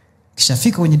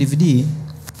 Kishafika kwenye DVD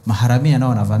maharamia nao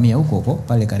wanavamia huko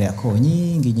pale Kariakoo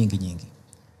nyingi.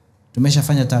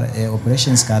 Tumeshafanya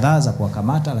operations kadhaa za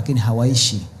kuwakamata lakini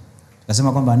hawaishi.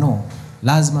 Tukasema kwamba no,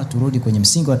 lazima turudi kwenye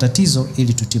msingi wa tatizo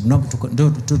ili tutibu.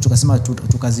 Tukasema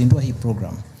tukazindua hii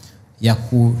program ya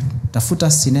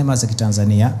kutafuta sinema za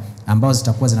Kitanzania ambazo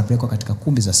zitakuwa zinapelekwa katika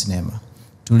kumbi za sinema.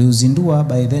 Tuliuzindua,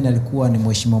 by then alikuwa ni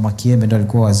Mheshimiwa Mwakiembe ndio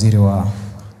alikuwa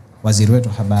waziri wetu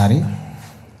habari.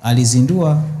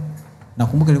 Alizindua,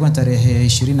 nakumbuka ilikuwa tarehe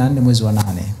 24 mwezi wa 8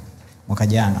 mwaka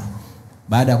jana.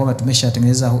 Baada ya kwamba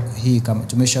tumeshatengeneza hii,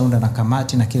 tumeshaunda na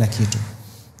kamati na kila kitu.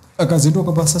 Akazindua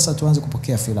kwamba sasa tuanze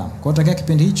kupokea filamu. Kwa hiyo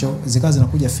kipindi hicho zikawa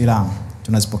zinakuja filamu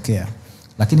tunazipokea,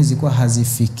 lakini zilikuwa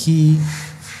hazifikii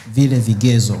vile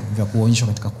vigezo vya kuonyeshwa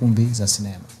katika kumbi za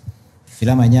sinema.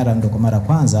 Filamu ya Nyara ndio kwa mara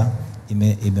kwanza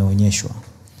imeonyeshwa.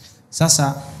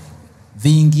 Sasa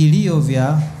viingilio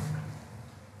vya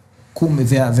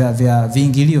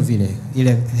viingilio vile,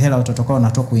 ile hela watotoka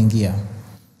wanatoka kuingia,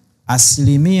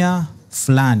 asilimia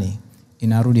fulani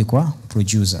inarudi kwa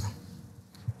producer.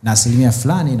 na asilimia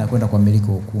fulani inakwenda kwa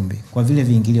mmiliki wa ukumbi kwa vile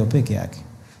viingilio peke yake.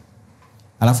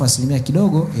 Alafu asilimia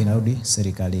kidogo inarudi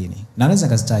serikalini. Na naweza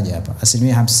nikazitaja hapa.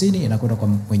 Asilimia 50 inakwenda kwa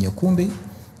mwenye ukumbi,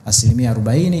 asilimia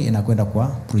 40 inakwenda kwa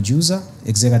producer,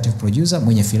 executive producer,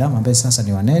 mwenye filamu ambaye sasa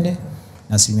ni Wanene,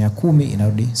 na asilimia 10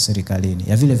 inarudi serikalini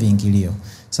ya vile viingilio.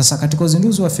 Sasa katika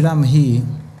uzinduzi wa filamu hii,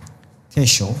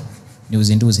 kesho ni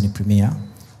uzinduzi, ni premiere.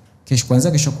 Kesho,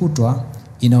 kuanzia kesho kutwa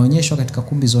inaonyeshwa katika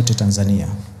kumbi zote Tanzania.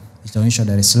 Itaonyeshwa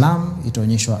Dar es Salaam,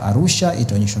 itaonyeshwa Arusha,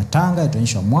 itaonyeshwa Tanga,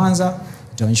 itaonyeshwa Mwanza,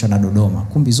 itaonyeshwa na Dodoma.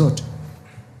 Kumbi zote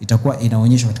itakuwa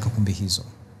inaonyeshwa katika kumbi hizo.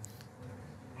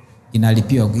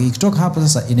 Inalipiwa. Ikitoka hapo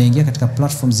sasa inaingia katika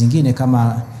platform zingine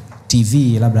kama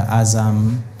TV, labda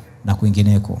Azam na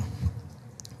kwingineko.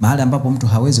 Mahali ambapo mtu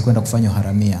hawezi kwenda kufanya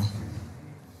haramia.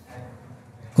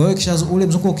 Kwa hiyo kisha ule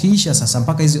mzunguko ukiisha sasa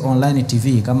mpaka hizi online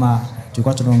TV kama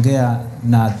tulikuwa tunaongea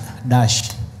na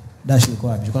Dash iko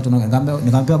wapi? Tulikuwa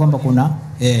nikamwambia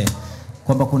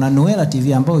kwamba kuna Noela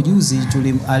TV ambayo juzi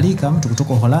tulimalika mtu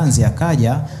kutoka Holanzi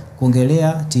akaja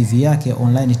kuongelea TV yake,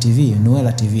 online TV,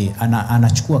 Noela TV.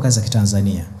 Anachukua kazi za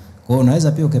Kitanzania. Kwa hiyo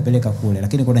unaweza pia ukapeleka kule,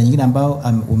 lakini kuna nyingine ambao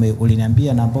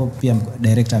uliniambia na ambao pia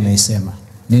director ameisema.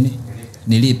 Nini?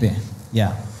 Nilipe.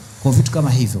 Yeah. Kwa vitu kama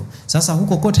hivyo. Sasa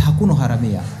huko kote hakuna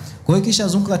haramia. Kwa hiyo kisha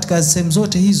zunguka katika sehemu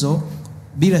zote hizo,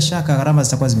 bila shaka gharama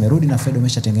zitakuwa zimerudi na Fed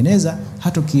umeshatengeneza.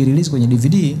 Hata ukirelease kwenye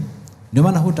DVD, ndio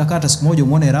maana hutakata siku moja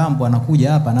umeone Rambo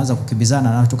anakuja hapa anaanza kukimbizana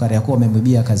na watu Kariakoo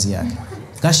amemwibia kazi yake.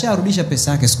 Kasharudisha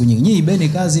pesa yake siku nyingi. Nyinyi ibeni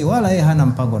kazi wala yeye hana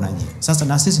mpango na nyinyi. Sasa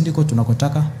na sisi ndiko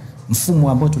tunakotaka,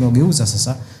 mfumo ambao tunaogeuza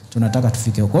sasa tunataka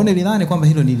tufike huko. Nilidhani kwamba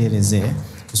hilo nilielezee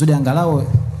kusudi angalau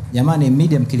jamani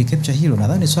media mkilicapture hilo,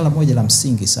 nadhani swala moja la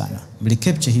msingi sana.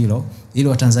 Mlicapture hilo ili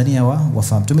Watanzania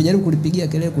wafahamu. Tumejaribu kulipigia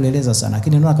kelele kueleza sana,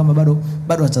 lakini naona kama bado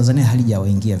Watanzania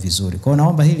halijawaingia vizuri. Kwa hiyo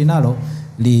naomba hili nalo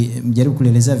mjaribu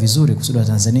kulielezea vizuri kusudi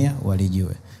Watanzania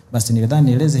walijue. Basi nilidhani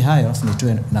nieleze hayo afu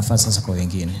nitoe nafasi sasa kwa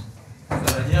wengine.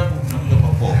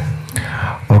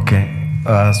 Okay.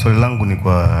 Swali langu ni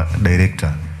kwa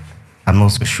director. I'm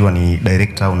not so sure ni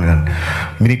director au nani.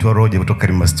 Mimi ni Roger kutoka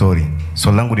Carrymastory.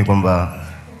 Swali langu ni kwamba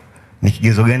ni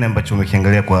kigezo gani ambacho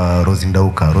umekiangalia kwa Rose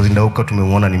Ndauka? Rose Ndauka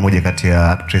tumemwona ni moja kati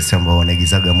ya actress ambao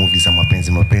wanaigizaga movies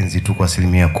za mapenzi tu kwa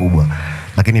asilimia kubwa.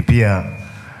 Lakini pia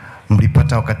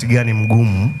mlipata wakati gani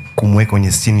mgumu kumweka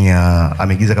kwenye scene ya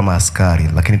ameigiza kama askari?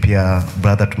 Lakini pia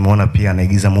brother tumeona pia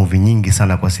anaigiza movie nyingi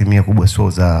sana kwa asilimia kubwa sio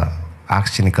za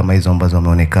action kama hizo ambazo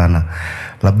wameonekana.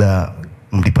 Labda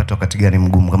mlipata wakati gani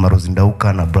mgumu kama Rose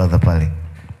Ndauka na brother pale?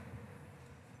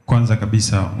 Kwanza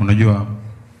kabisa unajua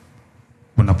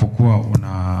unapokuwa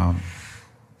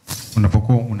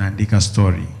unaandika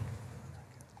story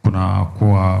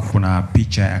kuna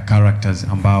picha ya characters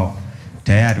ambao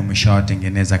tayari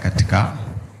umeshawatengeneza katika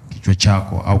kichwa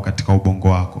chako au katika ubongo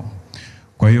wako.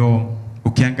 Kwa hiyo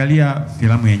ukiangalia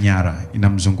filamu ya Nyara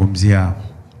inamzungumzia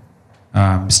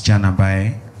msichana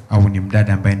ambaye au ni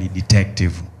mdada ambaye ni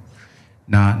detective.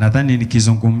 Na nadhani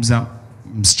nikizungumza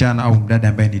msichana au mdada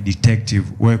ambaye ni detective,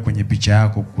 wewe kwenye picha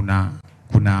yako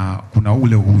kuna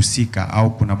ule uhusika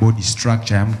au kuna body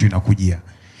structure ya mtu inakujia.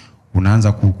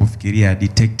 Unaanza kufikiria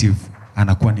detective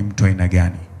anakuwa ni mtu aina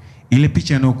gani. Ile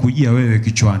picha inayokujia wewe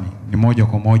kichwani ni moja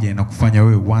kwa moja inakufanya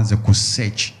wewe uanze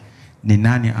kusearch ni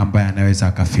nani ambaye anaweza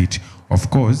akafit. Of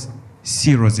course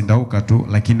si Rose Ndauka tu,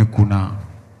 lakini kuna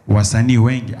wasanii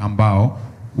wengi ambao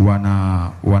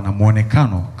wana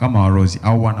muonekano kama wa Rose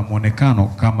au wana muonekano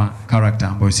kama character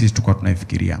ambayo sisi tulikuwa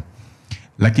tunaifikiria.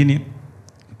 Lakini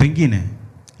pengine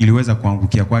iliweza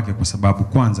kuangukia kwake kwa sababu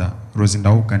kwanza Rose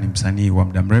Ndauka ni msanii wa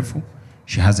muda mrefu,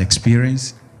 she has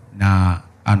experience na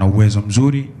ana uwezo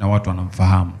mzuri na watu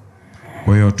wanamfahamu.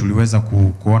 Kwa hiyo tuliweza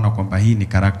kuona kwamba hii ni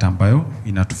character ambayo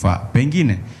inatufaa.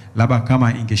 Pengine labda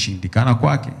kama ingeshindikana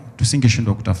kwake,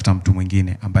 tusingeshindwa kutafuta mtu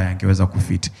mwingine ambaye angeweza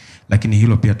kufit. Lakini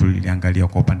hilo pia tuliliangalia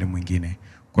kwa upande mwingine.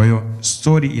 Kwa hiyo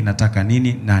story inataka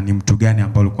nini na ni mtu gani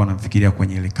ambao alikuwa anamfikiria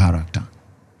kwenye ile character.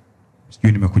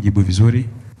 Sijui nimekujibu vizuri.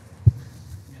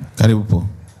 Karibu po.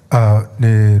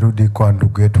 Nirudi kwa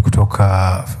ndugu yetu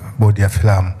kutoka bodi ya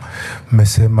filamu.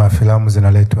 Mmesema filamu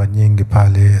zinaletwa nyingi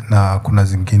pale na kuna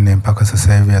zingine mpaka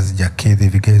sasa hivi hazijakidhi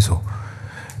vigezo.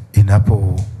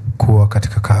 Inapokuwa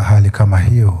katika hali kama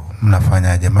hiyo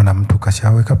mnafanyaje? Maana mtu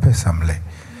kashaweka pesa mle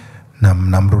na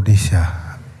mnamrudisha,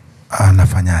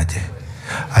 anafanyaje?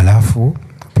 Alafu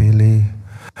pili,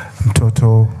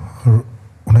 mtoto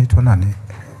unaitwa nani?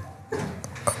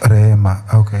 Rehema.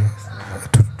 Okay.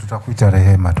 Tutakuita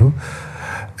Rehema tu.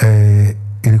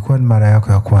 Ilikuwa ni mara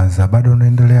yako ya kwanza, bado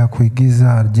unaendelea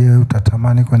kuigiza? Je,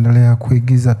 utatamani kuendelea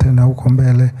kuigiza tena huko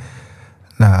mbele?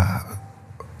 Na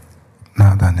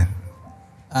nadhani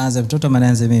anza mtoto maana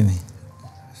anze mimi.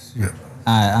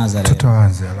 Anza leo.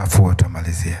 Tutaanza alafu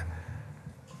utamalizia.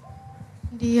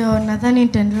 Ndio, nadhani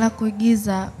nitaendelea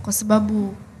kuigiza kwa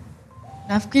sababu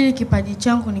nafikiri kipaji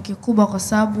changu ni kikubwa, kwa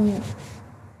sababu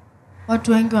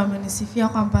watu wengi wamenisifia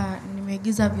kwamba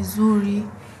nimeigiza vizuri,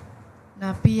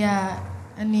 na pia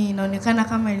yani inaonekana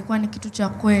kama ilikuwa ni kitu cha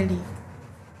kweli.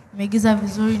 Nimeigiza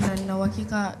vizuri na nina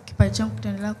uhakika kipaji changu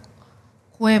kitaendelea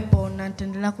kuwepo na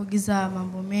nitaendelea kuigiza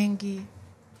mambo mengi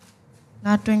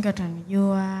na watu wengi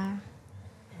watanijua.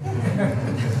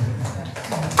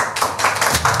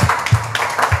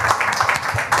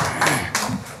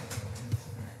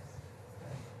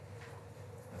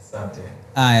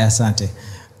 Asante.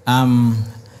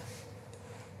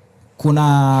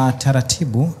 Kuna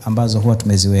taratibu ambazo huwa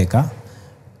tumeziweka,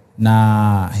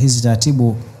 na hizi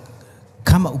taratibu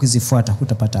kama ukizifuata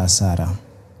hutapata hasara.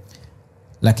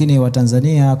 Lakini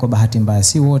Watanzania kwa bahati mbaya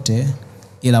si wote,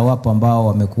 ila wapo ambao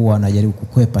wamekuwa wanajaribu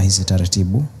kukwepa hizi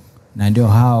taratibu, na ndio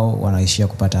hao wanaishia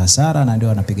kupata hasara na ndio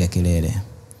wanapiga kelele.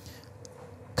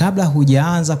 Kabla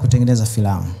hujaanza kutengeneza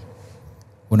filamu,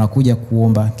 unakuja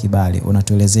kuomba kibali,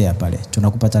 unatuelezea pale,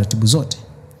 tunakupa taratibu zote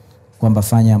kwamba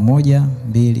fanya 1,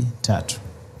 2, 3.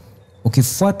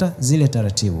 Ukifuata zile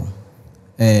taratibu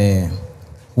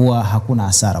huwa hakuna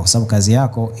hasara, kwa sababu kazi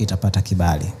yako itapata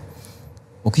kibali.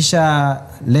 Ukisha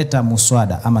leta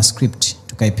muswada ama script,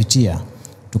 tukaipitia,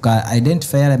 tuka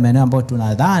identify yale maeneo ambayo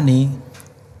tunadhani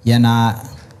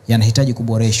yanahitaji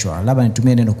kuboreshwa, labda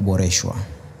nitumie neno kuboreshwa,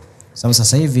 sababu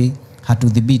sasa hivi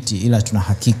hatudhibiti ila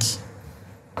tunahakiki.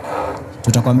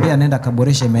 Tutakwambia nenda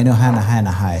kaboresha maeneo haya na haya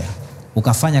na haya,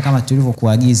 ukafanya kama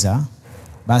tulivyokuagiza,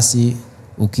 basi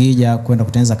ukija kwenda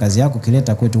kutengeneza kazi yako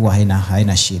kileta kwetu huwa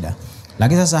haina shida.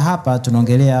 Lakini sasa hapa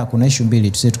tunaongelea kuna issue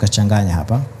mbili tusije tukachanganya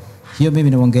hapa. Hiyo mimi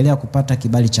nimeongelea kupata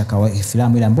kibali cha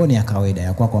filamu ile ambayo ni ya kawaida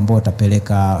ya kwako, ambayo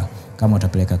utapeleka, kama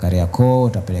utapeleka Kariakoo,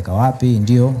 utapeleka wapi,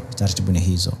 ndio taratibu ni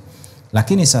hizo.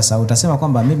 Lakini sasa utasema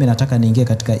kwamba mimi nataka niingie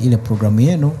katika ile programu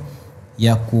yenu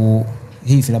ya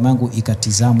hii filamu yangu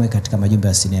ikatizamwe katika majumba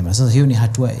ya sinema. Sasa hiyo ni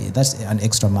hatua, that's an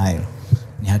extra mile,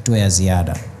 ni hatua ya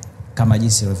ziada, kama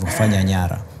jinsi walivyofanya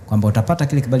Nyara, kwamba utapata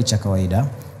kile kibali cha kawaida.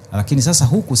 Lakini sasa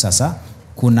huku sasa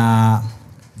kuna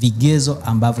vigezo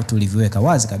ambavyo tuliviweka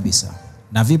wazi kabisa,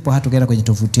 na vipo hata ukienda kwenye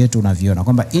tovuti yetu unaviona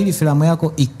kwamba ili filamu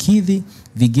yako ikidhi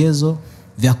vigezo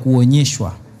vya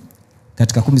kuonyeshwa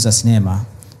katika kumbi za sinema,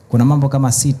 kuna mambo kama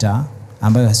 6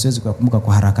 ambayo siwezi kukumbuka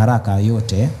kwa haraka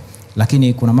yote,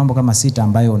 lakini kuna mambo kama 6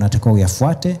 ambayo unatakiwa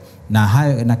uyafuate, na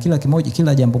hayo, na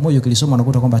kila jambo moja ukilisoma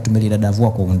unakuta kwamba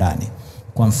tumelidadavua kwa undani.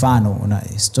 Kwa mfano, una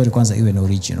story kwanza iwe ni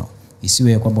original,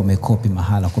 isiwe kwamba umekopi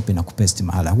mahala, copy na kupaste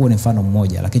mahala. Huo ni mfano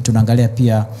mmoja, lakini tunaangalia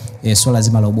pia swala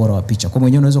zima la ubora wa picha. Kwa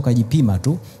mwenyewe unaweza kujipima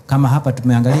tu. Kama hapa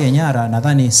tumeangalia Nyara,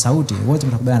 nadhani sauti wote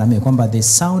mtakubaliana na mimi kwamba the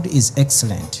sound is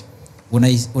excellent.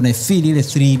 Una feel ile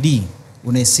 3D,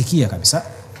 unaisikia kabisa.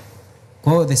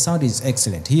 Kwa hiyo the sound is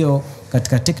excellent. Hiyo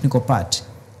katika technical part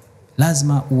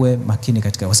lazima uwe makini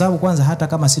katika, kwa sababu kwanza hata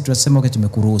kama sisi tunasema okay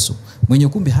tumekuruhusu, mwenye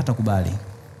kumbi hata kubali,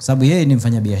 kwa sababu yeye ni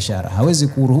mfanyabiashara, hawezi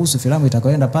kuruhusu filamu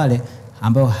itakayoenda pale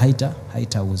ambayo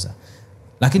haitauza.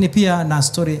 Lakini pia na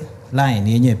story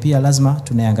line yenyewe pia lazima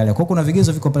tunaangalia. Kwa kuna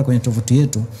vigezo viko pale kwenye tovuti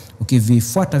yetu,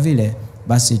 ukivifuata vile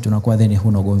basi tunakuwa then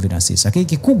huna ugomvi na sisi. Lakini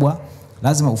kikubwa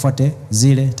lazima ufuate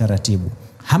zile taratibu.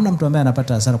 Hamna mtu ambaye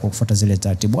anapata hasara kwa kufuata zile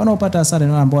taratibu. Wanaopata hasara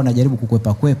ni wale ambao wanajaribu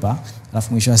kukwepa,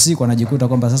 alafu mwisho wa siku anajikuta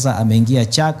kwamba sasa ameingia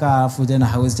chaka, alafu tena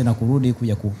hawezi tena kurudi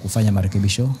kuja kufanya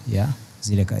marekebisho ya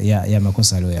zile ya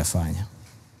makosa aliyoyafanya.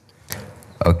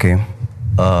 Okay.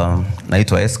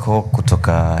 Naitwa Soko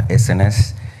kutoka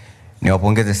SNS.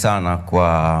 Niwapongeze sana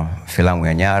kwa filamu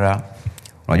ya Nyara.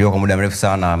 Unajua kwa muda mrefu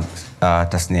sana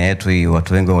tasnia yetu hii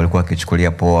watu wengi walikuwa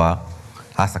wakichukulia poa,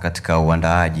 hasa katika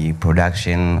uandaaji,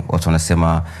 production. Watu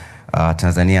wanasema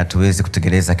Tanzania hatuwezi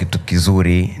kutekeleza kitu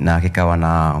kizuri na kikawa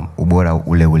na ubora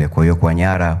ule. Kwa hiyo kwa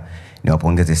Nyara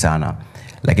niwapongeze sana.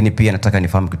 Lakini pia nataka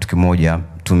nifahamu kitu kimoja.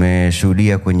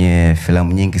 Tumeshuhudia kwenye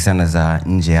filamu nyingi sana za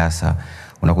nje, hasa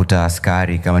unakuta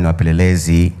askari kama ni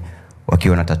wapelelezi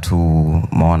wakiwa na tattoo,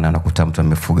 maana unakuta mtu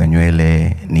amefuga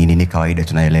nywele, ni kawaida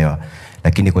tunaelewa.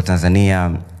 Lakini kwa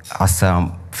Tanzania hasa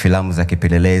filamu za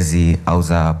kipelelezi au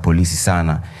za polisi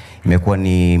sana, imekuwa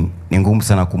ni ngumu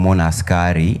sana kumuona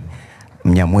askari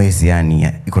Mnyamwezi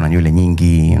yani iko na nywele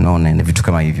nyingi, unaona, na vitu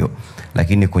kama hivyo.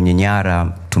 Lakini kwenye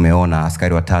Nyara tumeona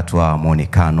askari watatu wa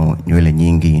muonekano, nywele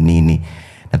nyingi nini.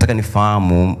 Nataka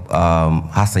nifahamu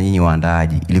hasa nyinyi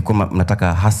waandaaji, ilikuwa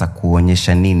mnataka hasa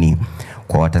kuonyesha nini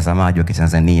kwa watazamaji wa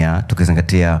Kitanzania,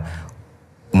 tukizingatia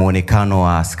muonekano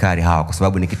wa askari hawa, kwa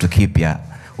sababu ni kitu kipya.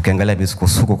 Ukiangalia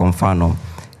misukosuko kwa mfano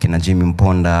kina Jimmy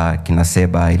Mponda, kina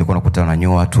Seba, ilikuwa nakuta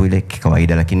wananyoa tu ile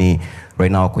kikawaida, lakini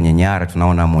right now kwenye Nyara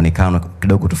tunaona muonekano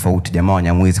kidogo tofauti, jamaa wa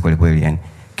Nyamwezi kweli kweli, yani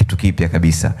kitu kipya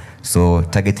kabisa. So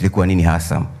target ilikuwa nini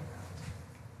hasa?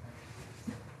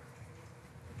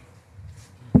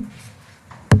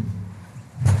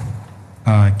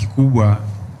 Kikubwa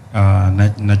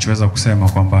nachoweza kusema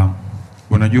kwamba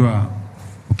unajua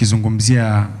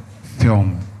ukizungumzia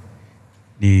film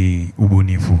ni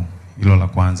ubunifu, hilo la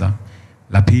kwanza.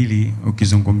 La pili,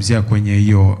 ukizungumzia kwenye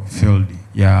hiyo field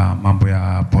ya mambo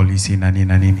ya polisi na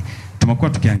nini, tumekuwa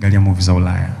tukiangalia movie za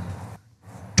Ulaya,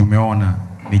 tumeona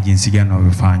ni jinsi gani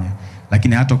wanavyofanya,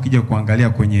 lakini hata ukija kuangalia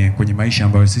kwenye maisha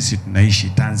ambayo sisi tunaishi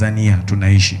Tanzania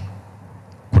tunaishi,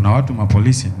 kuna watu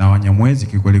mapolisi na Wanyamwezi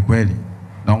kikweli kweli,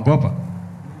 naongopa.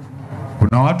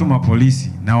 Kuna watu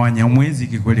mapolisi na Wanyamwezi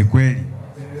kikweli kweli,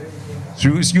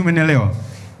 sijui umenielewa,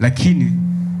 lakini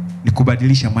ni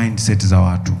kubadilisha mindset za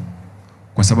watu,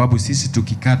 kwa sababu sisi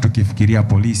tukikaa tukifikiria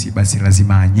polisi basi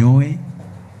lazima anyoe,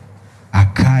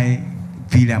 akae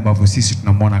vile ambavyo sisi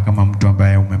tunamwona kama mtu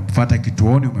ambaye umemfuata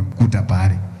kituoni umemkuta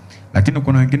pale, lakini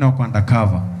kuna wengine wako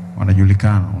undercover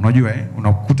wanajulikana, unajua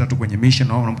unakukuta tu kwenye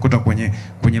mission au unamkuta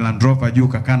kwenye Land Rover juu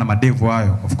kakaa na madevu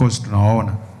hayo, of course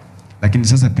tunawaona, lakini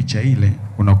sasa picha ile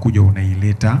unakuja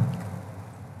unaileta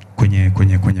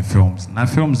kwenye films, na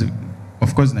films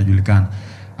of course inajulikana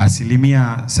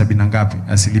 70 ngapi,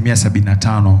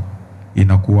 75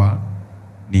 inakuwa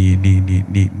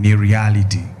ni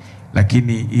reality,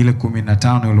 lakini ile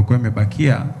 15 ilikuwa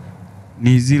imebakia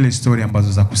ni zile story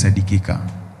ambazo za kusadikika,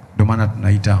 ndio maana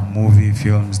tunaita movie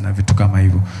films na vitu kama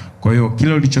hivyo. Kwa hiyo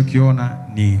kile ulichokiona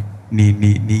ni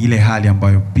ile hali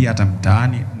ambayo pia hata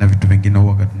mtaani na vitu vingine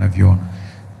huwa tunaviona.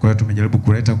 Kwa hiyo tumejaribu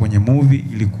kuleta kwenye movie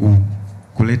ili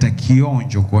kuleta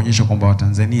kionjo, kuonyesha kwamba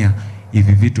Watanzania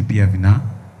hivi vitu pia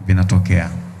vinatokea.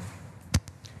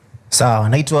 Sawa,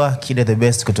 naitwa Kide the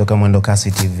Best kutoka Mwendo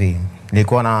Kasi TV.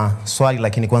 Nilikuwa na swali,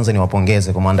 lakini kwanza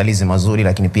niwapongeze kwa maandalizi mazuri,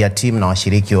 lakini pia team na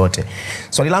washiriki wote.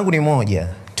 Swali langu ni moja.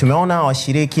 Tumeona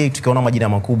washiriki, tukiona majina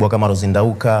makubwa kama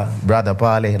Rozindauka, brother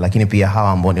pale, lakini pia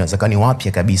Hawa ambao inawezekana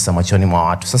wapya kabisa machoni mwa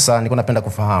watu. Sasa nilikuwa napenda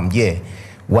kufahamu, je,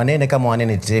 Wanene kama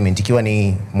Wanene Entertainment ikiwa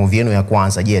ni movie yenu ya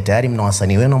kwanza, je, tayari mna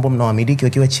wasanii wenu ambao mnawamiliki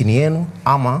wakiwa chini yenu,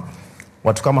 ama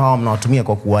watu kama hawa mnawatumia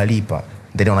kwa kuwalipa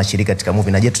ndio wanashiriki katika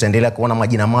movie? Na je, tutaendelea kuona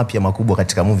majina mapya makubwa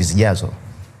katika movie zijazo?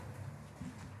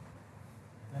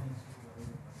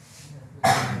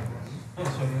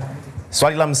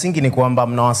 Swali la msingi ni kwamba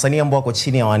mna wasanii ambao wako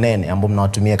chini ya Wanene ambao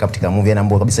mnawatumia katika movie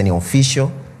ambao kabisa ni official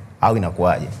au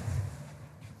inakuaje?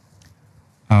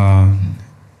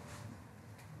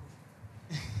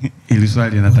 Ili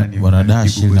swali nadhani bwana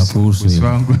Dash linakuhusu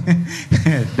hilo.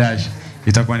 Dash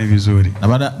itakuwa ni vizuri. Na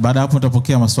baada hapo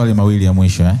tutapokea maswali mawili ya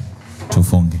mwisho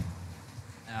tufunge.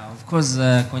 Of course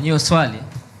kwenye hiyo swali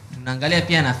tunaangalia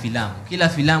pia na filamu. Kila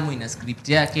filamu ina script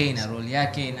yake, ina role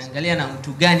yake, inaangalia na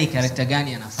mtu gani, character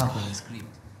gani anafaa kwenye script.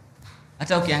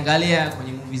 Hata ukiangalia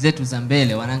kwenye movie zetu za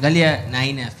mbele wanaangalia na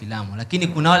aina ya filamu, lakini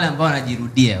kuna wale ambao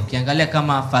wanajirudia. Ukiangalia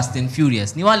kama Fast and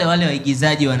Furious, ni wale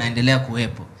waigizaji wanaendelea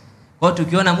kuwepo. Kwa hiyo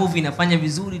tukiona movie inafanya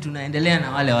vizuri tunaendelea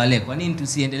na wale. Kwa nini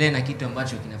tusiendelee na kitu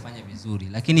ambacho kinafanya vizuri?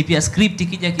 Lakini pia script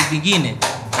ikija kivingine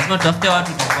lazima tutafute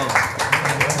watu tofauti.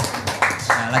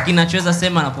 Lakini nachoweza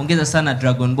sema napongeza sana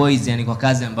Dragon Boys yani kwa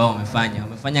kazi ambao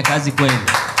wamefanya kazi kweli.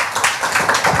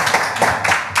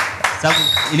 Sababu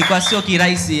ilikuwa sio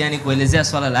kirahisi yani kuelezea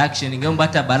swala la action. Ningeomba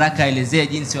hata Baraka aelezee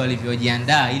jinsi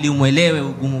walivyojiandaa ili umuelewe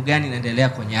ugumu gani unaendelea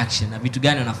kwenye action na vitu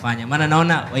gani wanafanya. Maana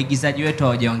naona waigizaji wetu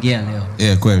hawajaongea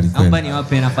leo. Kweli. Naomba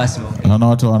niwape nafasi wao. Naona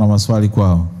watu wana maswali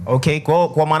kwao. Okay,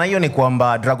 kwa maana hiyo ni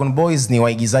kwamba Dragon Boys ni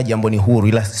waigizaji ambao ni huru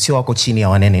ila sio wako chini ya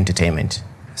Wanene Entertainment.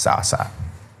 Sawa.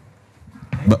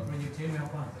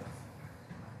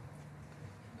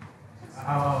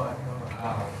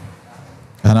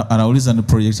 Anauliza ni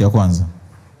project ya kwanza?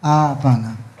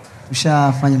 Hapana.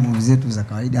 Tushafanya movie zetu za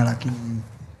kawaida, lakini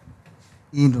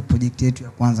hii ndio project yetu ya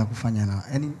kwanza kufanya na.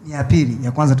 Yaani ni ya pili.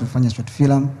 Ya kwanza tulifanya short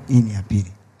film, hii ni ya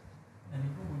pili.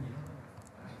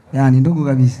 Yaani ndugu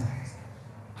kabisa.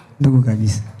 Ndugu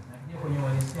kabisa.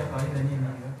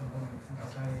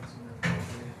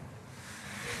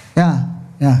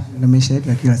 Ndio maisha yetu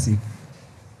ya kila siku.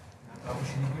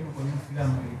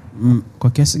 Kwa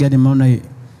kiasi gani maana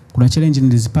kuna challenge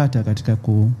nilizipata katika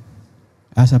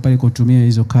hasa pale kutumia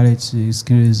hizo college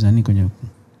skills na nini kwenye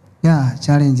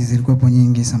challenges zilikuwa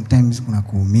nyingi. Sometimes kuna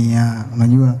kuumia,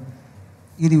 unajua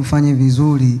ili ufanye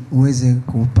vizuri uweze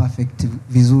kuperfect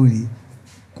vizuri,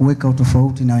 kuweka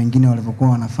utofauti na wengine walivyokuwa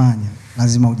wanafanya,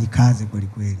 lazima ujikaze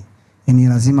kweli. Yaani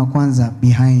lazima kwanza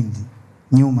behind,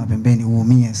 nyuma pembeni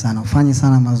uumie sana, ufanye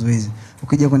sana mazoezi.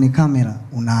 Ukija kwenye kamera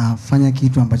unafanya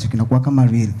kitu ambacho kinakuwa kama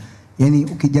real. Yani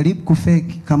ukijaribu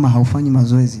kufake kama haufanyi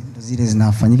mazoezi, ndo zile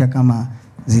zinafanyika kama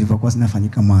zilivyokuwa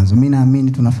zinafanyika mwanzo. Mimi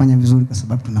naamini tunafanya vizuri kwa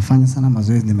sababu tunafanya sana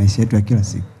mazoezi, ni maisha yetu ya kila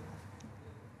siku.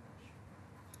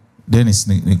 Dennis,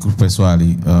 nikupe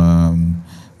swali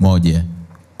moja.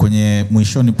 Kwenye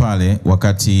mwishoni pale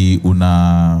wakati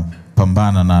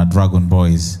unapambana na Dragon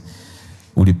Boys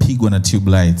ulipigwa na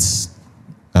tube lights,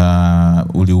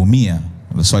 uliumia?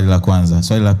 Swali la kwanza.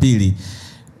 Swali la pili,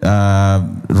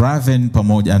 Raven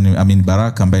pamoja,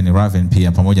 Baraka ambaye ni Raven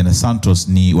pia pamoja na Santos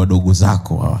ni wadogo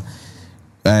zako hawa.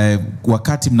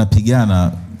 Wakati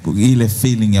mnapigana, ile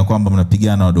feeling ya kwamba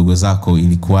mnapigana wadogo zako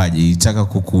ilikuwaje? Ilitaka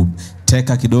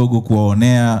kukuteka kidogo,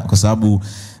 kuwaonea, kwa sababu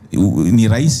ni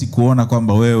rahisi kuona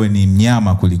kwamba wewe ni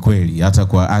mnyama kweli hata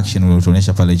kwa action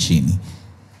uliotuonyesha pale chini?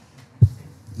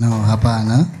 No,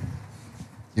 hapana.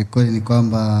 Kweli ni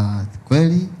kwamba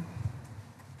kweli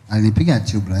alinipiga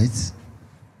tube lights.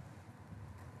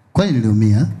 Kweli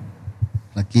niliumia,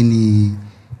 lakini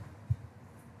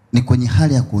ni kwenye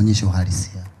hali ya kuonyesha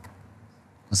uhalisia.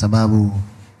 Kwa sababu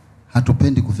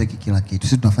hatupendi kufeki kila kitu.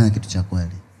 Sisi tunafanya kitu cha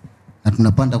kweli. Na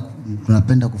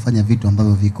tunapenda kufanya vitu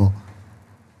ambavyo viko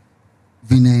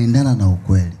vinaendana na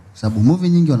ukweli. Kwa sababu movie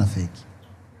nyingi wanafeki.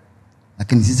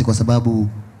 Lakini sisi kwa sababu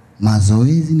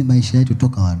mazoezi ni maisha yetu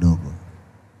toka wadogo.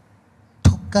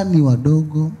 Toka ni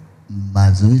wadogo,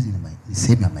 mazoezi ni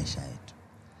sehemu ya maisha yetu.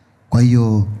 Kwa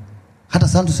hiyo hata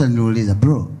Santos aliniuliza,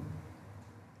 bro,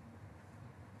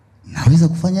 naweza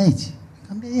kufanya hichi?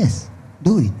 Nikamwambia yes,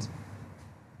 do it.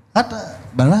 Hata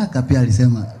Baraka pia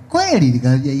alisema kweli,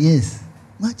 nikamwambia yes,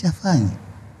 mwacha afanye.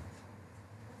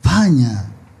 Fanya.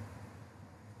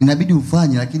 Inabidi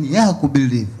ufanye, lakini yeye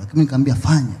hakubelieve. Lakini nikamwambia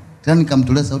fanya. Tena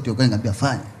nikamtolea sauti ya kweli, nikamwambia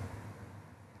fanya.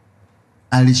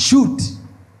 Alishoot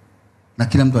na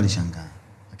kila mtu alishangaa.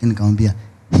 Lakini nikamwambia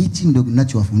hichi ndio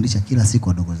ninachowafundisha kila siku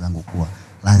wadogo zangu, kuwa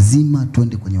lazima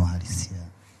twende kwenye uhalisia.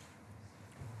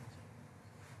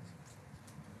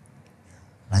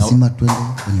 Lazima twende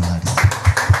kwenye uhalisia.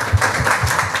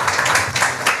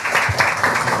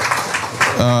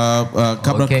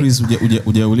 Kabla Chris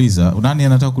hujauliza, nani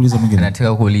anataka kuuliza mwingine?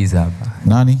 Nataka kuuliza hapa.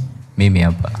 Nani? Mimi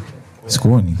hapa.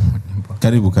 Sikuoni.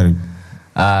 Karibu.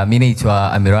 Mimi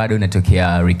naitwa Amirado,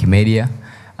 natokea Ricky Media.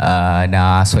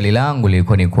 Na swali langu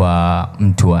lilikuwa ni kwa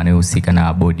mtu anayehusika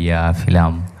na bodi ya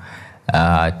filamu.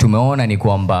 Tumeona ni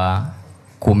kwamba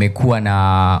kumekuwa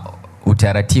na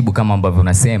utaratibu kama ambavyo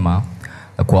unasema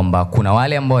kwamba kuna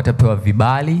wale ambao watapewa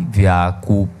vibali vya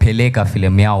kupeleka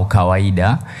filamu yao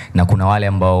kawaida na kuna wale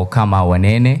ambao kama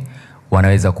Wanene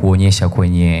wanaweza kuonyesha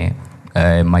kwenye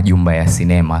majumba ya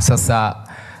sinema. Sasa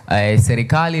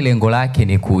serikali lengo lake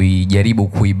ni kujaribu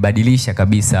kuibadilisha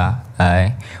kabisa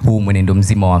huu mwenendo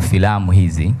mzima wa filamu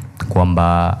hizi,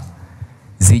 kwamba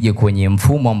zije kwenye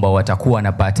mfumo ambao watakuwa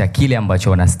wanapata kile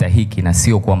ambacho wanastahiki na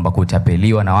sio kwamba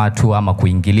kutapeliwa na watu ama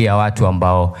kuingilia watu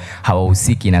ambao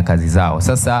hawahusiki na kazi zao.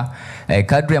 Sasa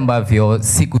kadri ambavyo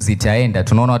siku zitaenda,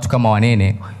 tunaona watu kama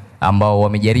Wanene ambao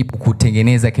wamejaribu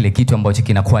kutengeneza kile kitu ambacho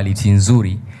kina quality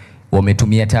nzuri,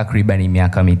 wametumia takriban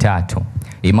miaka 3.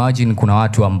 Imagine kuna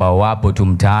watu ambao wapo tu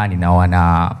mtaani na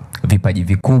wana vipaji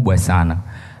vikubwa sana,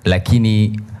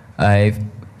 lakini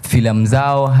filamu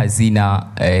zao hazina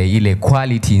ile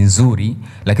quality nzuri,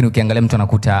 lakini ukiangalia mtu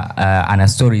anakuta ana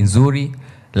story nzuri,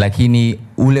 lakini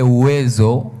ule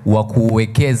uwezo wa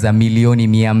kuwekeza milioni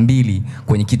 200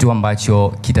 kwenye kitu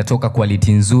ambacho kitatoka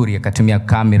quality nzuri, akatumia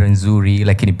kamera nzuri,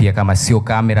 lakini pia kama sio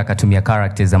kamera akatumia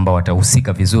characters ambao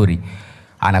watahusika vizuri,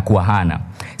 anakuwa hana.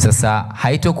 Sasa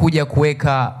haitokuja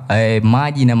kuweka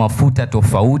maji na mafuta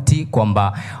tofauti,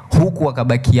 kwamba huku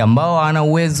wakabaki ambao wana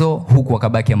uwezo, huku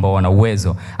wakabaki ambao wana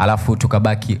uwezo, alafu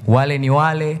tukabaki wale ni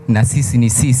wale na sisi ni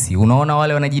sisi. Unaona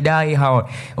wale wanajidai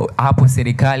hapo,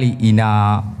 serikali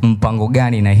ina mpango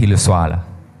gani na hilo swala?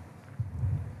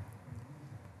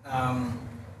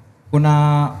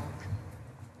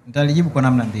 Nitalijibu kwa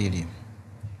namna mbili.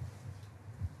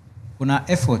 Kuna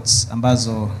efforts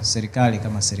ambazo serikali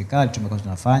kama serikali tumekuwa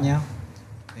tunafanya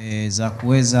za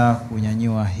kuweza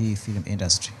kunyanyua hii film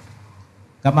industry.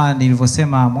 Kama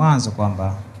nilivyosema mwanzo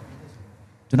kwamba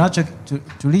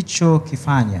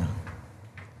tulichokifanya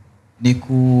ni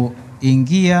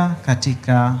kuingia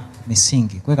katika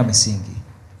misingi, kuweka misingi,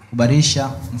 kubadilisha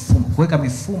mfumo, kuweka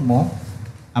mifumo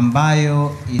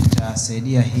ambayo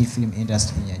itasaidia hii film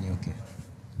industry inyanyuke.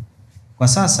 Kwa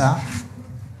sasa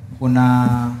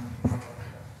kuna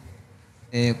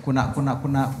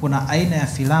aina ya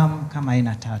filamu kama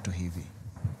aina 3 hivi.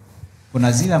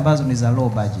 Kuna zile ambazo ni za low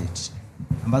budget,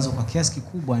 ambazo kwa kiasi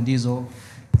kikubwa ndizo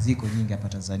ziko nyingi hapa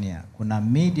Tanzania. Kuna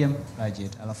medium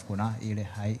budget, alafu kuna ile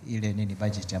high, ile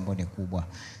budget ambayo ni kubwa.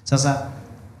 Sasa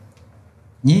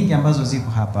nyingi ambazo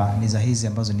zipo hapa ni za hizi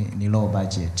ambazo ni low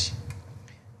budget.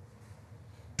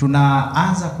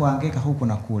 Tunaanza kuhangaika huku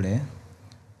na kule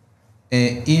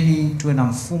ili tuwe na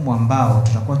mfumo ambao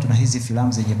tutakuwa tuna hizi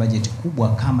filamu zenye budget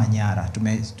kubwa kama Nyara.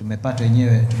 Tumepata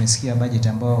wenyewe, tumesikia budget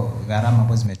ambao gharama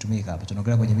ambazo zimetumika hapa.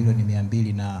 Tunaongelea kwenye milioni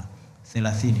 230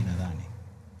 nadhani.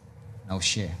 Na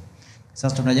ushare.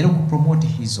 Sasa tunajaribu kupromote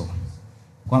hizo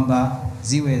kwamba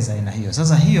ziwe za aina hiyo.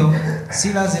 Sasa hiyo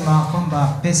si lazima kwamba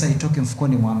pesa itoke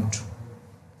mfukoni mwa mtu.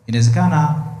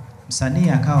 Inawezekana msanii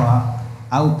akawa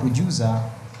au producer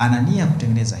ana nia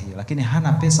kutengeneza hiyo lakini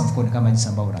hana pesa mfukoni kama jinsi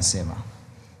ambavyo unasema.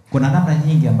 Kuna namna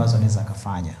nyingi ambazo anaweza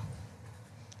akafanya.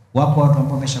 Wapo watu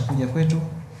ambao wameshakuja kwetu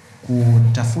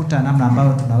kutafuta namna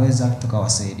ambayo tunaweza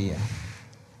tukawasaidia.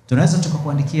 Tunaweza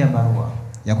tukakuandikia barua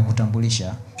ya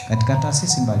kukutambulisha katika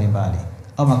taasisi mbalimbali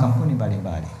au makampuni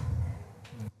mbalimbali.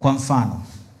 Kwa mfano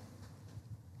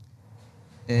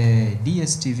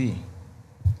DSTV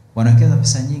wanawekeza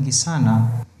pesa nyingi sana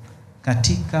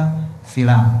katika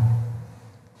filamu.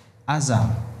 Azam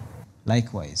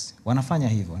likewise wanafanya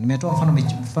hivyo. Nimetoa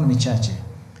mfano michache.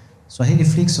 Swahili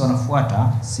Flix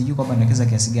wanafuata, sijui kwamba wanawekeza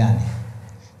kiasi gani.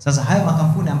 Sasa hayo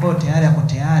makampuni ambayo tayari yako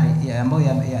tayari ambayo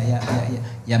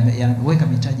yameweka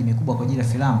mitaji mikubwa kwa ajili ya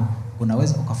filamu,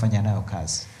 unaweza ukafanya nayo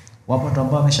kazi. Wapo watu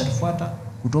ambao wameshatufuata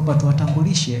kutuomba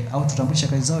tuwatambulishe au tutambulishe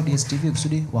kazi zao DSTV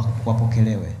kusudi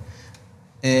wapokelewe.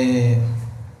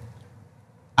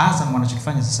 Azam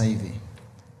wanachokifanya sasa hivi,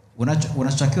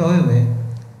 unachotakiwa wewe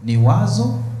ni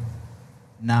wazo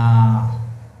na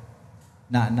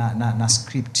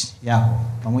script yako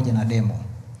pamoja na demo.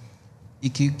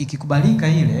 Ikikubalika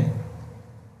ile,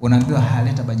 unaambiwa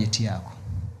haleta bajeti yako.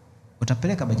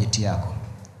 Utapeleka bajeti yako.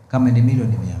 Kama ni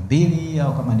milioni 200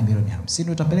 au kama ni milioni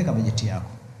 50 utapeleka bajeti yako.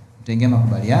 Utaingia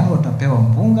makubaliano, utapewa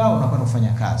mpunga, unakwenda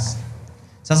kufanya kazi.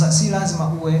 Sasa si lazima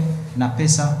uwe na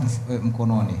pesa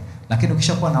mkononi, lakini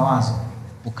ukishakuwa na wazo,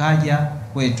 ukaja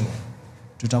kwetu,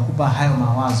 tutakupa hayo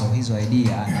mawazo, hizo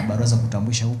idea na barua za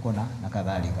kutambulisha huko na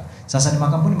kadhalika. Sasa ni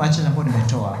makampuni machache ambayo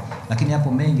nimetoa, lakini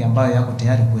hapo mengi ambayo yako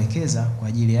tayari kuwekeza kwa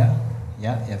ajili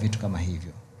ya vitu kama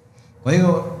hivyo. Kwa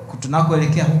hiyo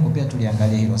tunakoelekea huko pia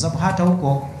tuliangalia hilo. Sababu hata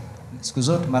huko siku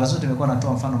zote mara zote nimekuwa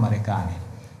natoa mfano Marekani,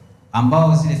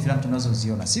 ambao zile filamu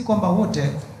tunazoziona si kwamba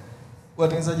wote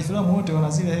watengenezaji filamu wote wana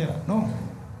zile hela. No.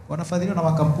 Wanafadhiliwa na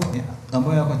makampuni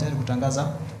ambayo yako tayari kutangaza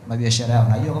mabiashara yao.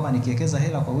 Najua kama nikiwekeza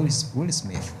hela kwa Will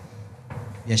Smith,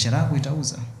 biashara yako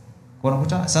itauza. Kwa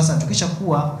unakuta sasa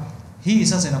tukishakuwa hii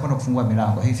sasa inakwenda kufungua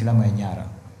milango hii filamu ya Nyara.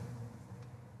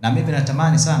 Na mimi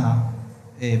natamani sana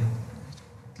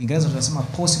Kiingereza tunasema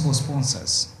possible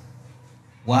sponsors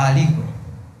waalikwe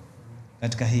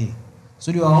katika hii.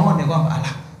 Kusudi waone kwamba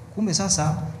kumbe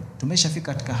sasa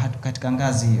tumeshafika katika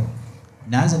ngazi hiyo.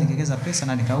 Naanza nikekeza pesa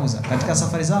na nikauza. Katika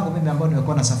safari zangu mimi ambao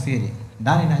nimekuwa nasafiri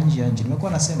ndani na nje ya nchi,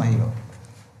 nimekuwa nasema hilo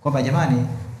kwamba jamani,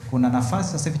 kuna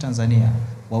nafasi sasa hivi Tanzania,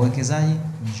 wawekezaji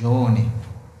njooni.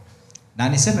 Na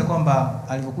niseme kwamba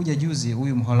alivyokuja juzi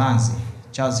huyu Mholanzi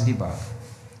Charles Lieber,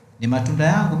 ni matunda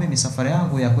yangu mimi safari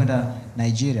yangu ya kwenda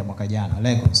Nigeria mwaka jana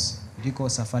Lagos. Ndiko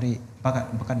safari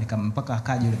mpaka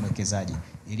akaja yule mwekezaji,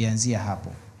 ilianzia hapo.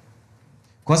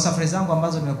 Kwa safari zangu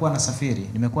ambazo nimekuwa nasafiri,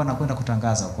 nimekuwa nakwenda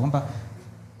kutangaza kwamba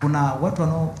kuna watu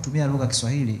wanaotumia lugha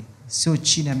Kiswahili sio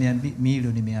chini ya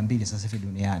milioni 200 sasa hivi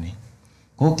duniani.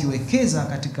 Kwa hiyo ukiwekeza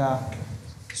katika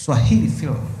Swahili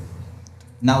film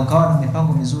na ukawa na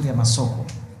mipango mizuri ya masoko,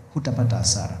 hutapata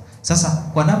hasara. Sasa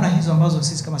kwa namna hizo ambazo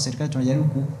sisi kama serikali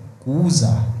tunajaribu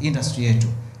kuuza industry yetu,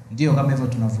 ndio kama hivyo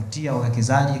tunavutia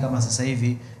wawekezaji kama sasa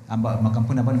hivi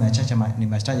makampuni ambayo ni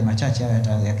machache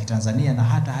ya Kitanzania na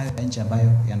hata hayo ya nchi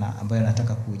ambayo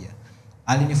yanataka kuja.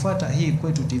 Alinifuata hii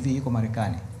Kwetu TV iko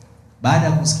Marekani. Baada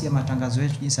ya kusikia matangazo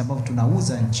yetu jinsi ambavyo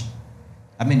tunauza nchi.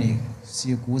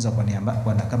 Si kuuza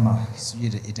kwa kama sijui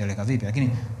itaeleka vipi, lakini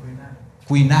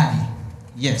kuinadi.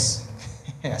 Yes.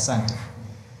 Asante.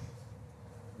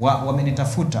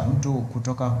 Wamenitafuta mtu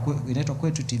kutoka inaitwa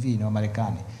Kwetu TV ni wa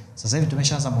Marekani. Sasa hivi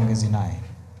tumeshaanza maongezi naye.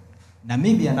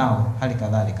 Namibia nao hali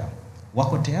kadhalika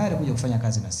wako tayari kuja kufanya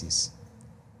kazi na sisi.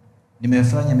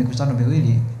 Nimefanya mikutano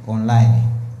miwili online.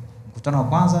 Mkutano wa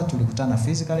kwanza tulikutana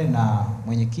physically na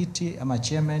mwenyekiti ama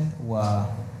chairman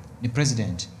ni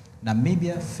president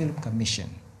Namibia Film Commission.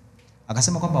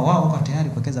 Akasema kwamba wao wako tayari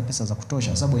kuwekeza pesa za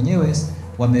kutosha sababu wenyewe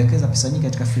wamewekeza pesa nyingi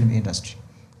katika film industry.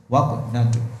 Wako na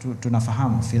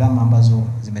tunafahamu filamu ambazo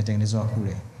zimetengenezwa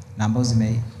kule na ambazo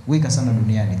zimewika sana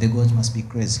duniani. The gods must be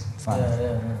crazy.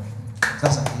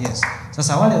 Sasa yes.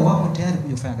 Sasa wale wako tayari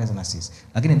kuja kufanya kazi na sisi.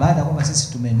 Lakini baada ya kwamba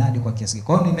sisi tumenadi kwa kiasi.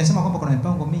 Kwa hiyo nimesema kwamba kuna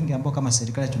mipango mingi ambayo kama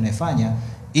serikali tunaifanya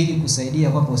ili kusaidia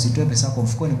kwamba usitoe pesa yako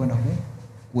mfukoni kwenda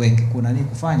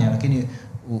kufanya, lakini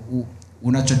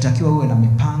unachotakiwa uwe na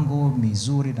mipango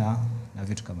mizuri na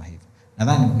vitu kama hivyo.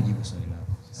 Nadhani nimekujibu swali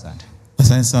lako. Asante.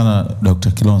 Asante sana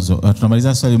Dr. Kilonzo.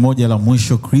 Tunamaliza swali moja la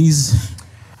mwisho, Chris.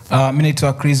 Mimi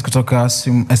naitwa Chris kutoka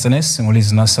SNS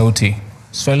Simulizi na Sauti.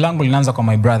 Swali langu linaanza kwa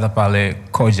my brother pale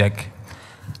Kojak.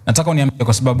 Nataka uniambie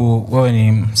kwa sababu wewe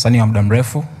ni msanii wa muda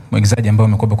mrefu, mwigizaji ambaye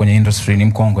umekuwa kwenye industry, ni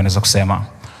mkongwe naweza kusema.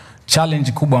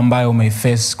 Challenge kubwa ambayo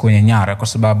umeiface kwenye Nyara, kwa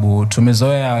sababu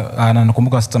tumezoea, na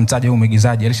nakumbuka sitamtaja huyu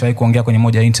mwigizaji alishawahi kuongea kwenye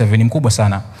moja interview, ni mkubwa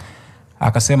sana.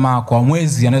 Akasema kwa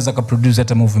mwezi anaweza kuproduce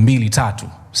hata movie 2 3,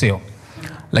 sio?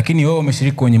 Lakini wewe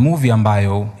umeshiriki kwenye movie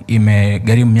ambayo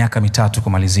imegharimu miaka 3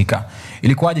 kumalizika.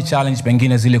 Ilikuwaje challenge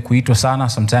pengine zile kuitwa sana?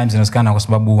 Sometimes inawezekana kwa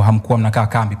sababu hamkuwa mnakaa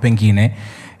kambi, pengine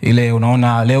ile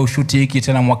unaona leo shoot hiki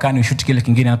tena mwakani ushoot kile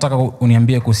kingine. Nataka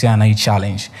uniambie kuhusiana na hii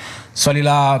challenge. Swali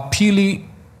la pili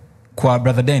kwa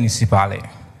brother Dennis pale.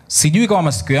 Sijui kama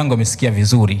masikio yangu yamesikia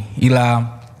vizuri, ila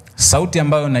sauti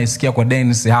ambayo naisikia kwa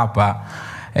Dennis hapa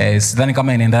sidhani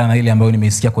kama inaendana na ile ambayo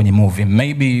nimeisikia kwenye movie.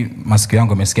 Maybe masikio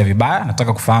yangu yamesikia vibaya.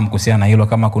 Nataka kufahamu kuhusiana na hilo,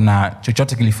 kama kuna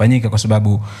chochote kilifanyika, kwa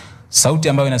sababu sauti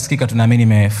ambayo inasikika tunaamini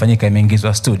imefanyika,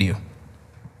 imeingizwa studio.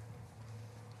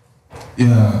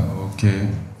 Yeah, okay.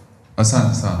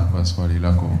 Asante sana kwa swali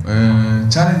lako.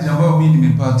 Challenge ambayo mimi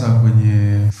nimepata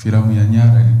kwenye filamu ya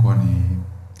Nyara ilikuwa ni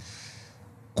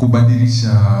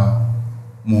kubadilisha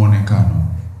muonekano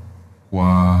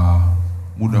kwa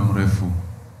muda mrefu,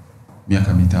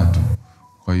 miaka 3.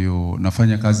 Kwa hiyo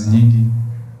nafanya kazi nyingi,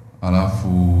 alafu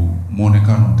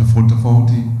muonekano tofauti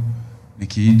tofauti,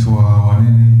 nikiitwa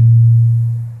wanene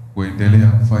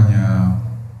kuendelea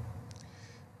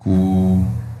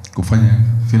kufanya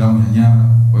filamu ya Nyara.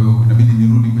 Kwa hiyo inabidi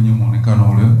nirudi kwenye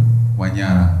muonekano ule wa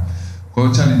Nyara. Kwa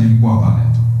hiyo challenge ilikuwa pale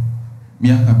tu.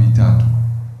 Miaka 3.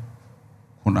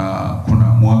 Kuna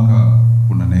mwaka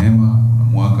kuna neema, kuna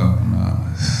mwaka kuna.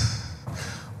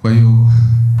 Kwa hiyo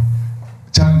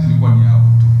challenge ilikuwa ni hapo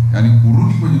tu. Yaani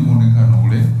kurudi kwenye muonekano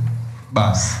ule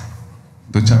basi.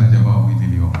 Ndio challenge ambayo mimi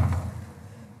niliona.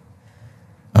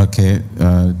 Okay,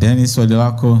 Dennis, swali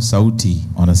lako sauti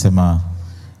wanasema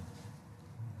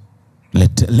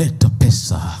leta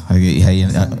pesa.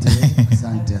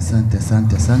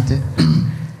 Asante.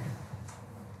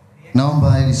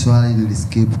 Naomba hili swali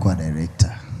niliskip kwa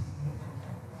director.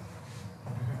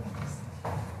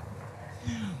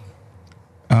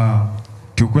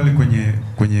 Kiukweli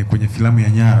kwenye filamu ya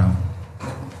Nyara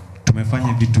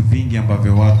tumefanya vitu vingi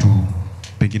ambavyo watu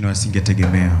pengine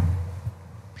wasingetegemea.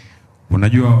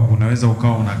 Unajua, unaweza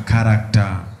ukawa una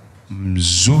character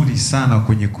mzuri sana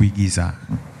kwenye kuigiza,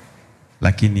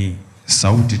 lakini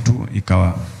sauti tu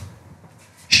ikawa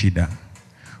shida.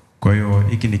 Kwa hiyo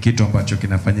hiki ni kitu ambacho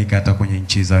kinafanyika hata kwenye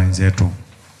nchi za wenzetu.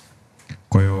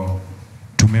 Kwa hiyo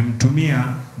tumemtumia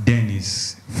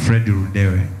Dennis Fred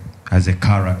Ludewe as a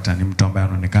character, ni mtu ambaye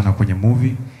anaonekana kwenye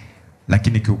movie,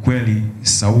 lakini kiukweli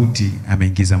sauti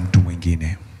ameingiza mtu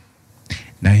mwingine.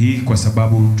 Na hii kwa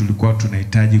sababu tulikuwa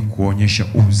tunahitaji kuonyesha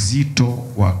uzito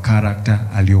wa character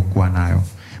aliyokuwa nayo.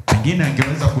 Pengine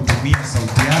angeweza kutumia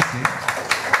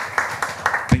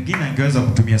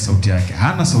sauti yake.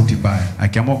 Hana sauti mbaya.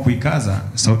 Akiamua kuikaza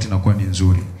sauti inakuwa ni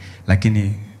nzuri.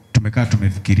 Lakini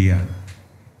tumefikiria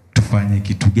tufanye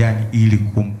kitu gani ili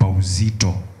kumpa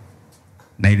uzito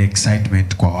na ile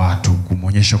excitement kwa watu,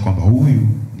 kumuonyesha kwamba huyu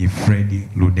ni Fred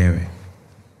Ludewe.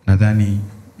 Nadhani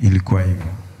ilikuwa hivyo.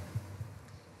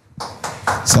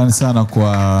 Asante sana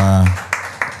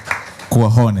kwa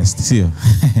honest, sio?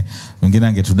 Mwingine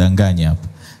angetudanganya hapa.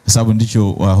 Kwa sababu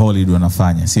ndicho wa Hollywood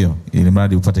wanafanya, sio? Ili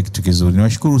mradi upate kitu kizuri.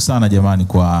 Niwashukuru sana jamani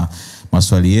kwa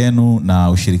maswali yenu na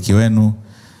ushiriki wenu.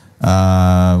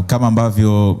 Kama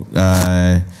ambavyo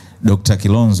Dr.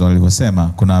 Kilonzo alivyosema,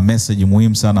 kuna message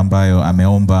muhimu sana ambayo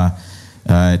ameomba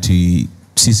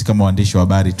sisi kama waandishi wa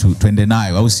habari tuende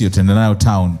nayo, au sio? Tuende nayo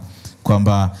town,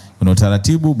 kwamba kuna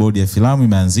utaratibu bodi ya filamu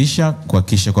imeanzisha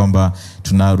kuhakikisha kwamba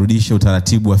tunarudisha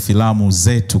utaratibu wa filamu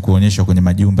zetu kuonyeshwa kwenye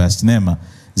majumba ya sinema,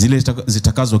 zile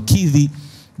zitakazokidhi,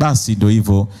 basi ndio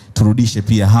hivyo turudishe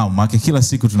pia hao, maana kila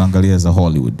siku tunaangalia za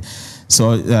Hollywood.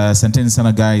 So asanteni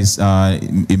sana guys,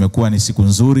 imekuwa ni siku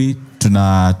nzuri,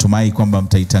 tunatumai kwamba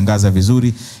mtaitangaza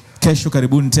vizuri. Kesho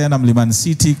karibuni tena Mlimani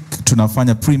City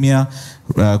tunafanya premiere,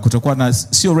 kutakuwa na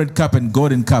sio red carpet,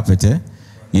 golden carpet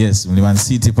Yes, Mlimani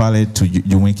City pale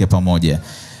tujumuike pamoja.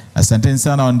 Asanteni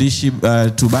sana waandishi,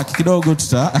 tubaki kidogo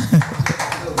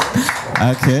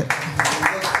Okay.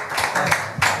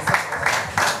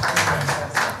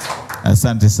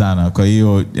 Asante sana. Kwa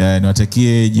hiyo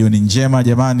niwatakie jioni njema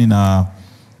jamani, na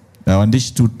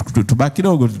waandishi tubaki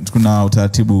kidogo, kuna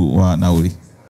utaratibu wa nauli.